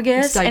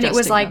esophagus, and it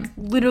was like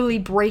literally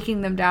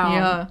breaking them down.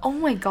 Yeah. Oh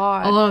my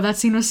god. Oh, that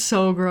scene was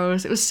so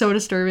gross. It was so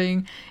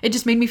disturbing. It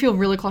just made me feel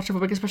really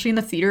claustrophobic, especially in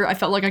the theater. I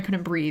felt like I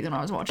couldn't breathe when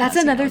I was watching. That's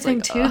another thing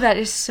too that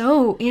is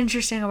so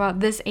interesting about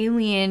this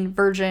alien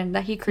version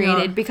that he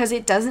created, because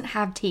it doesn't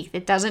have teeth.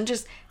 It doesn't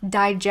just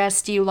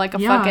digest you like a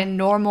fucking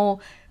normal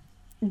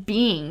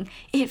being.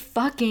 It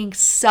fucking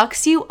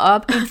sucks you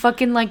up and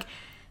fucking like...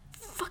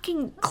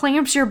 fucking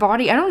clamps your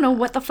body. I don't know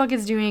what the fuck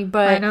it's doing,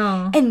 but I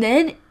know. And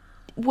then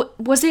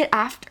was it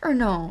after?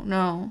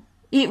 No,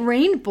 it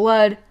rained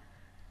blood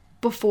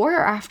before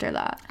or after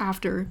that?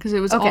 After, because it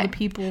was all the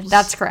people's...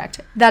 That's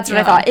correct. That's what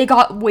I thought. It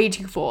got way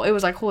too full. It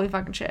was like, holy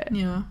fucking shit.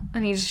 Yeah. I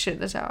need to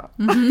shit this out.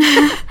 And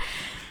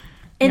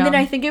then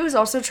I think it was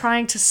also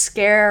trying to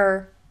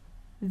scare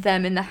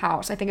them in the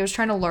house. I think it was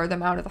trying to lure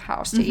them out of the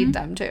house to eat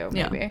them too,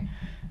 maybe.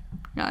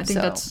 Yeah, I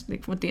think that's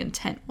like what the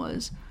intent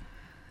was.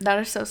 That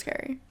is so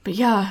scary. But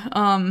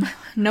yeah,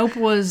 Nope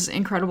was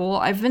incredible.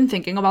 I've been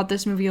thinking about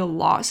this movie a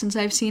lot since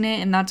I've seen it,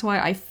 and that's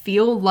why I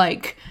feel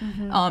like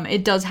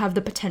it does have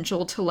the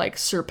potential to like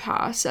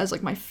surpass as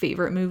like my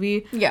favorite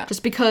movie. Yeah.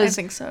 Just because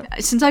I think so.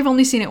 Since I've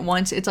only seen it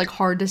once, it's like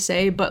hard to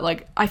say, but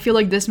like I feel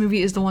like this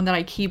movie is the one that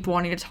I keep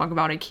wanting to talk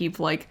about. I keep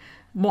like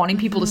wanting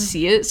people to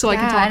see it so I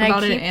can talk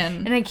about it.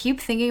 And I keep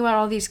thinking about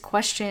all these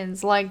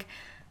questions, like,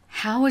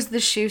 how is the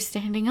shoe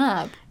standing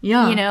up?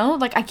 Yeah. You know?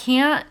 Like, I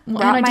can't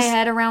wrap my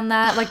head around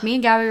that. Like, me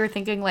and Gabby were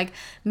thinking, like,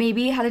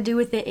 maybe it had to do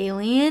with the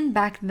alien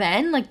back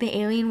then. Like, the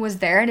alien was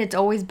there, and it's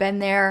always been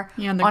there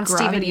on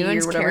Steven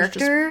Yeun's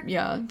character.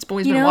 It's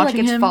always been watching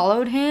him. Like, it's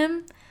followed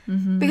him.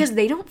 Because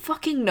they don't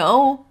fucking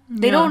know.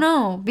 They don't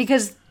know.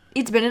 Because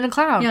it's been in a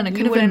cloud. Yeah, and it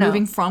could have been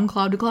moving from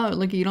cloud to cloud.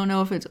 Like, you don't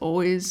know if it's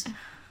always,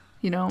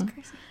 you know.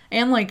 Crazy.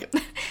 And, like,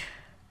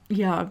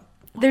 yeah.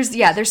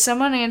 There's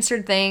some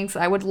unanswered things.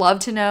 I would love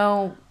to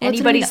know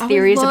anybody's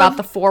theories about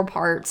the 4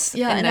 parts.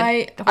 Yeah, and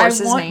I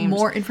want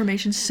more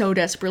information so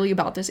desperately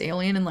about this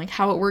alien and, like,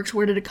 how it works.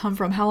 Where did it come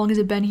from? How long has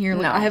it been here?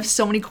 Like, I have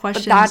so many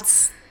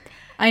questions.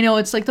 I know,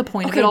 it's, like, the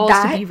point of it all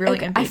is to be really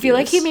ambiguous. I feel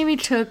like he maybe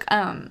took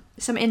some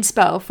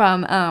inspo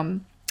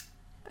from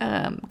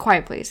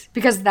Quiet Place.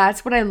 Because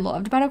that's what I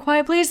loved about A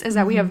Quiet Place, is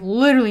that we have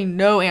literally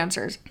no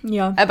answers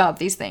about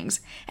these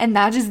things. And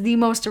that is the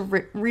most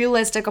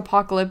realistic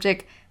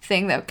apocalyptic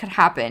thing that could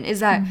happen, is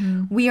that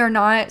we are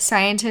not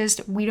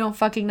scientists, we don't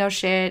fucking know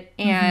shit,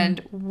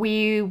 and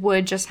we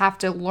would just have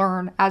to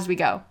learn as we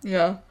go.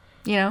 Yeah.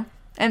 You know?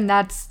 And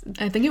that's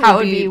how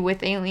it would be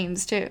with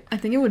aliens too. I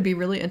think it would be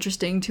really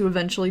interesting to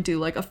eventually do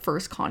like a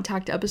First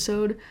Contact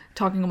episode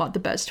talking about the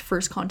best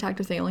First Contact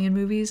with alien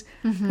movies,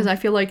 because I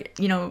feel like,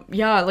 you know,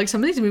 like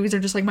some of these movies are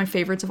just like my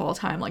favorites of all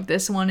time. Like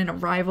this one and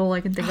Arrival, I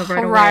can think of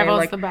right away. Arrival's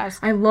like, the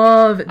best. I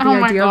love the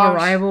idea of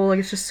Arrival. Like,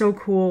 it's just so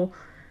cool.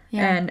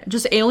 Yeah. And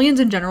just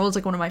aliens in general is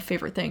like one of my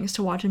favorite things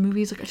to watch in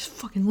movies. Like, I just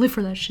fucking live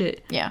for that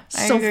shit. Yeah.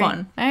 So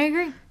fun. I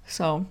agree.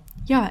 So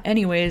yeah,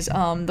 anyways,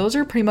 those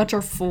are pretty much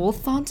our full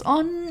thoughts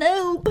on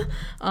Nope.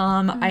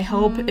 I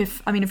hope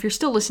if you're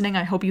still listening,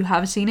 I hope you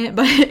have seen it,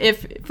 but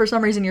if for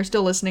some reason you're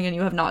still listening and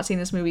you have not seen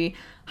this movie,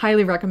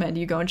 highly recommend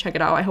you go and check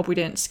it out. I hope we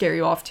didn't scare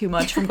you off too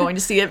much from going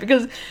to see it,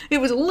 because it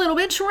was a little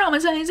bit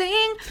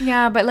traumatizing.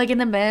 Yeah, but like in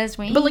the best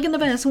way.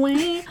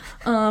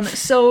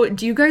 So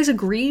do you guys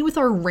agree with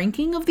our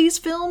ranking of these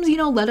films? You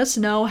know, let us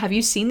know. Have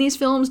you seen these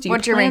films? Do you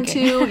What's your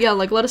ranking? To? Yeah,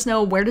 like let us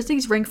know, where does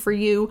these rank for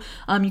you?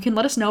 You can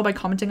let us know by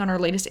commenting on our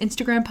latest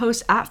Instagram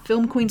post at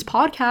Film Queens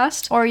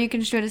Podcast. Or you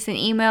can shoot us an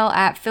email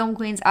at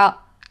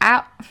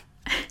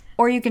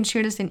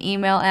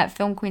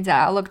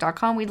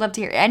filmqueens@outlook.com. We'd love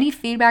to hear any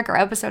feedback or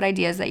episode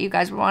ideas that you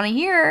guys would want to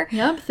hear.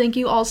 Yep. Thank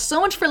you all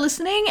so much for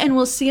listening, and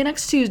we'll see you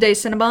next Tuesday,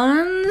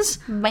 Cinnabons.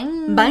 Bye.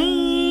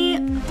 Bye.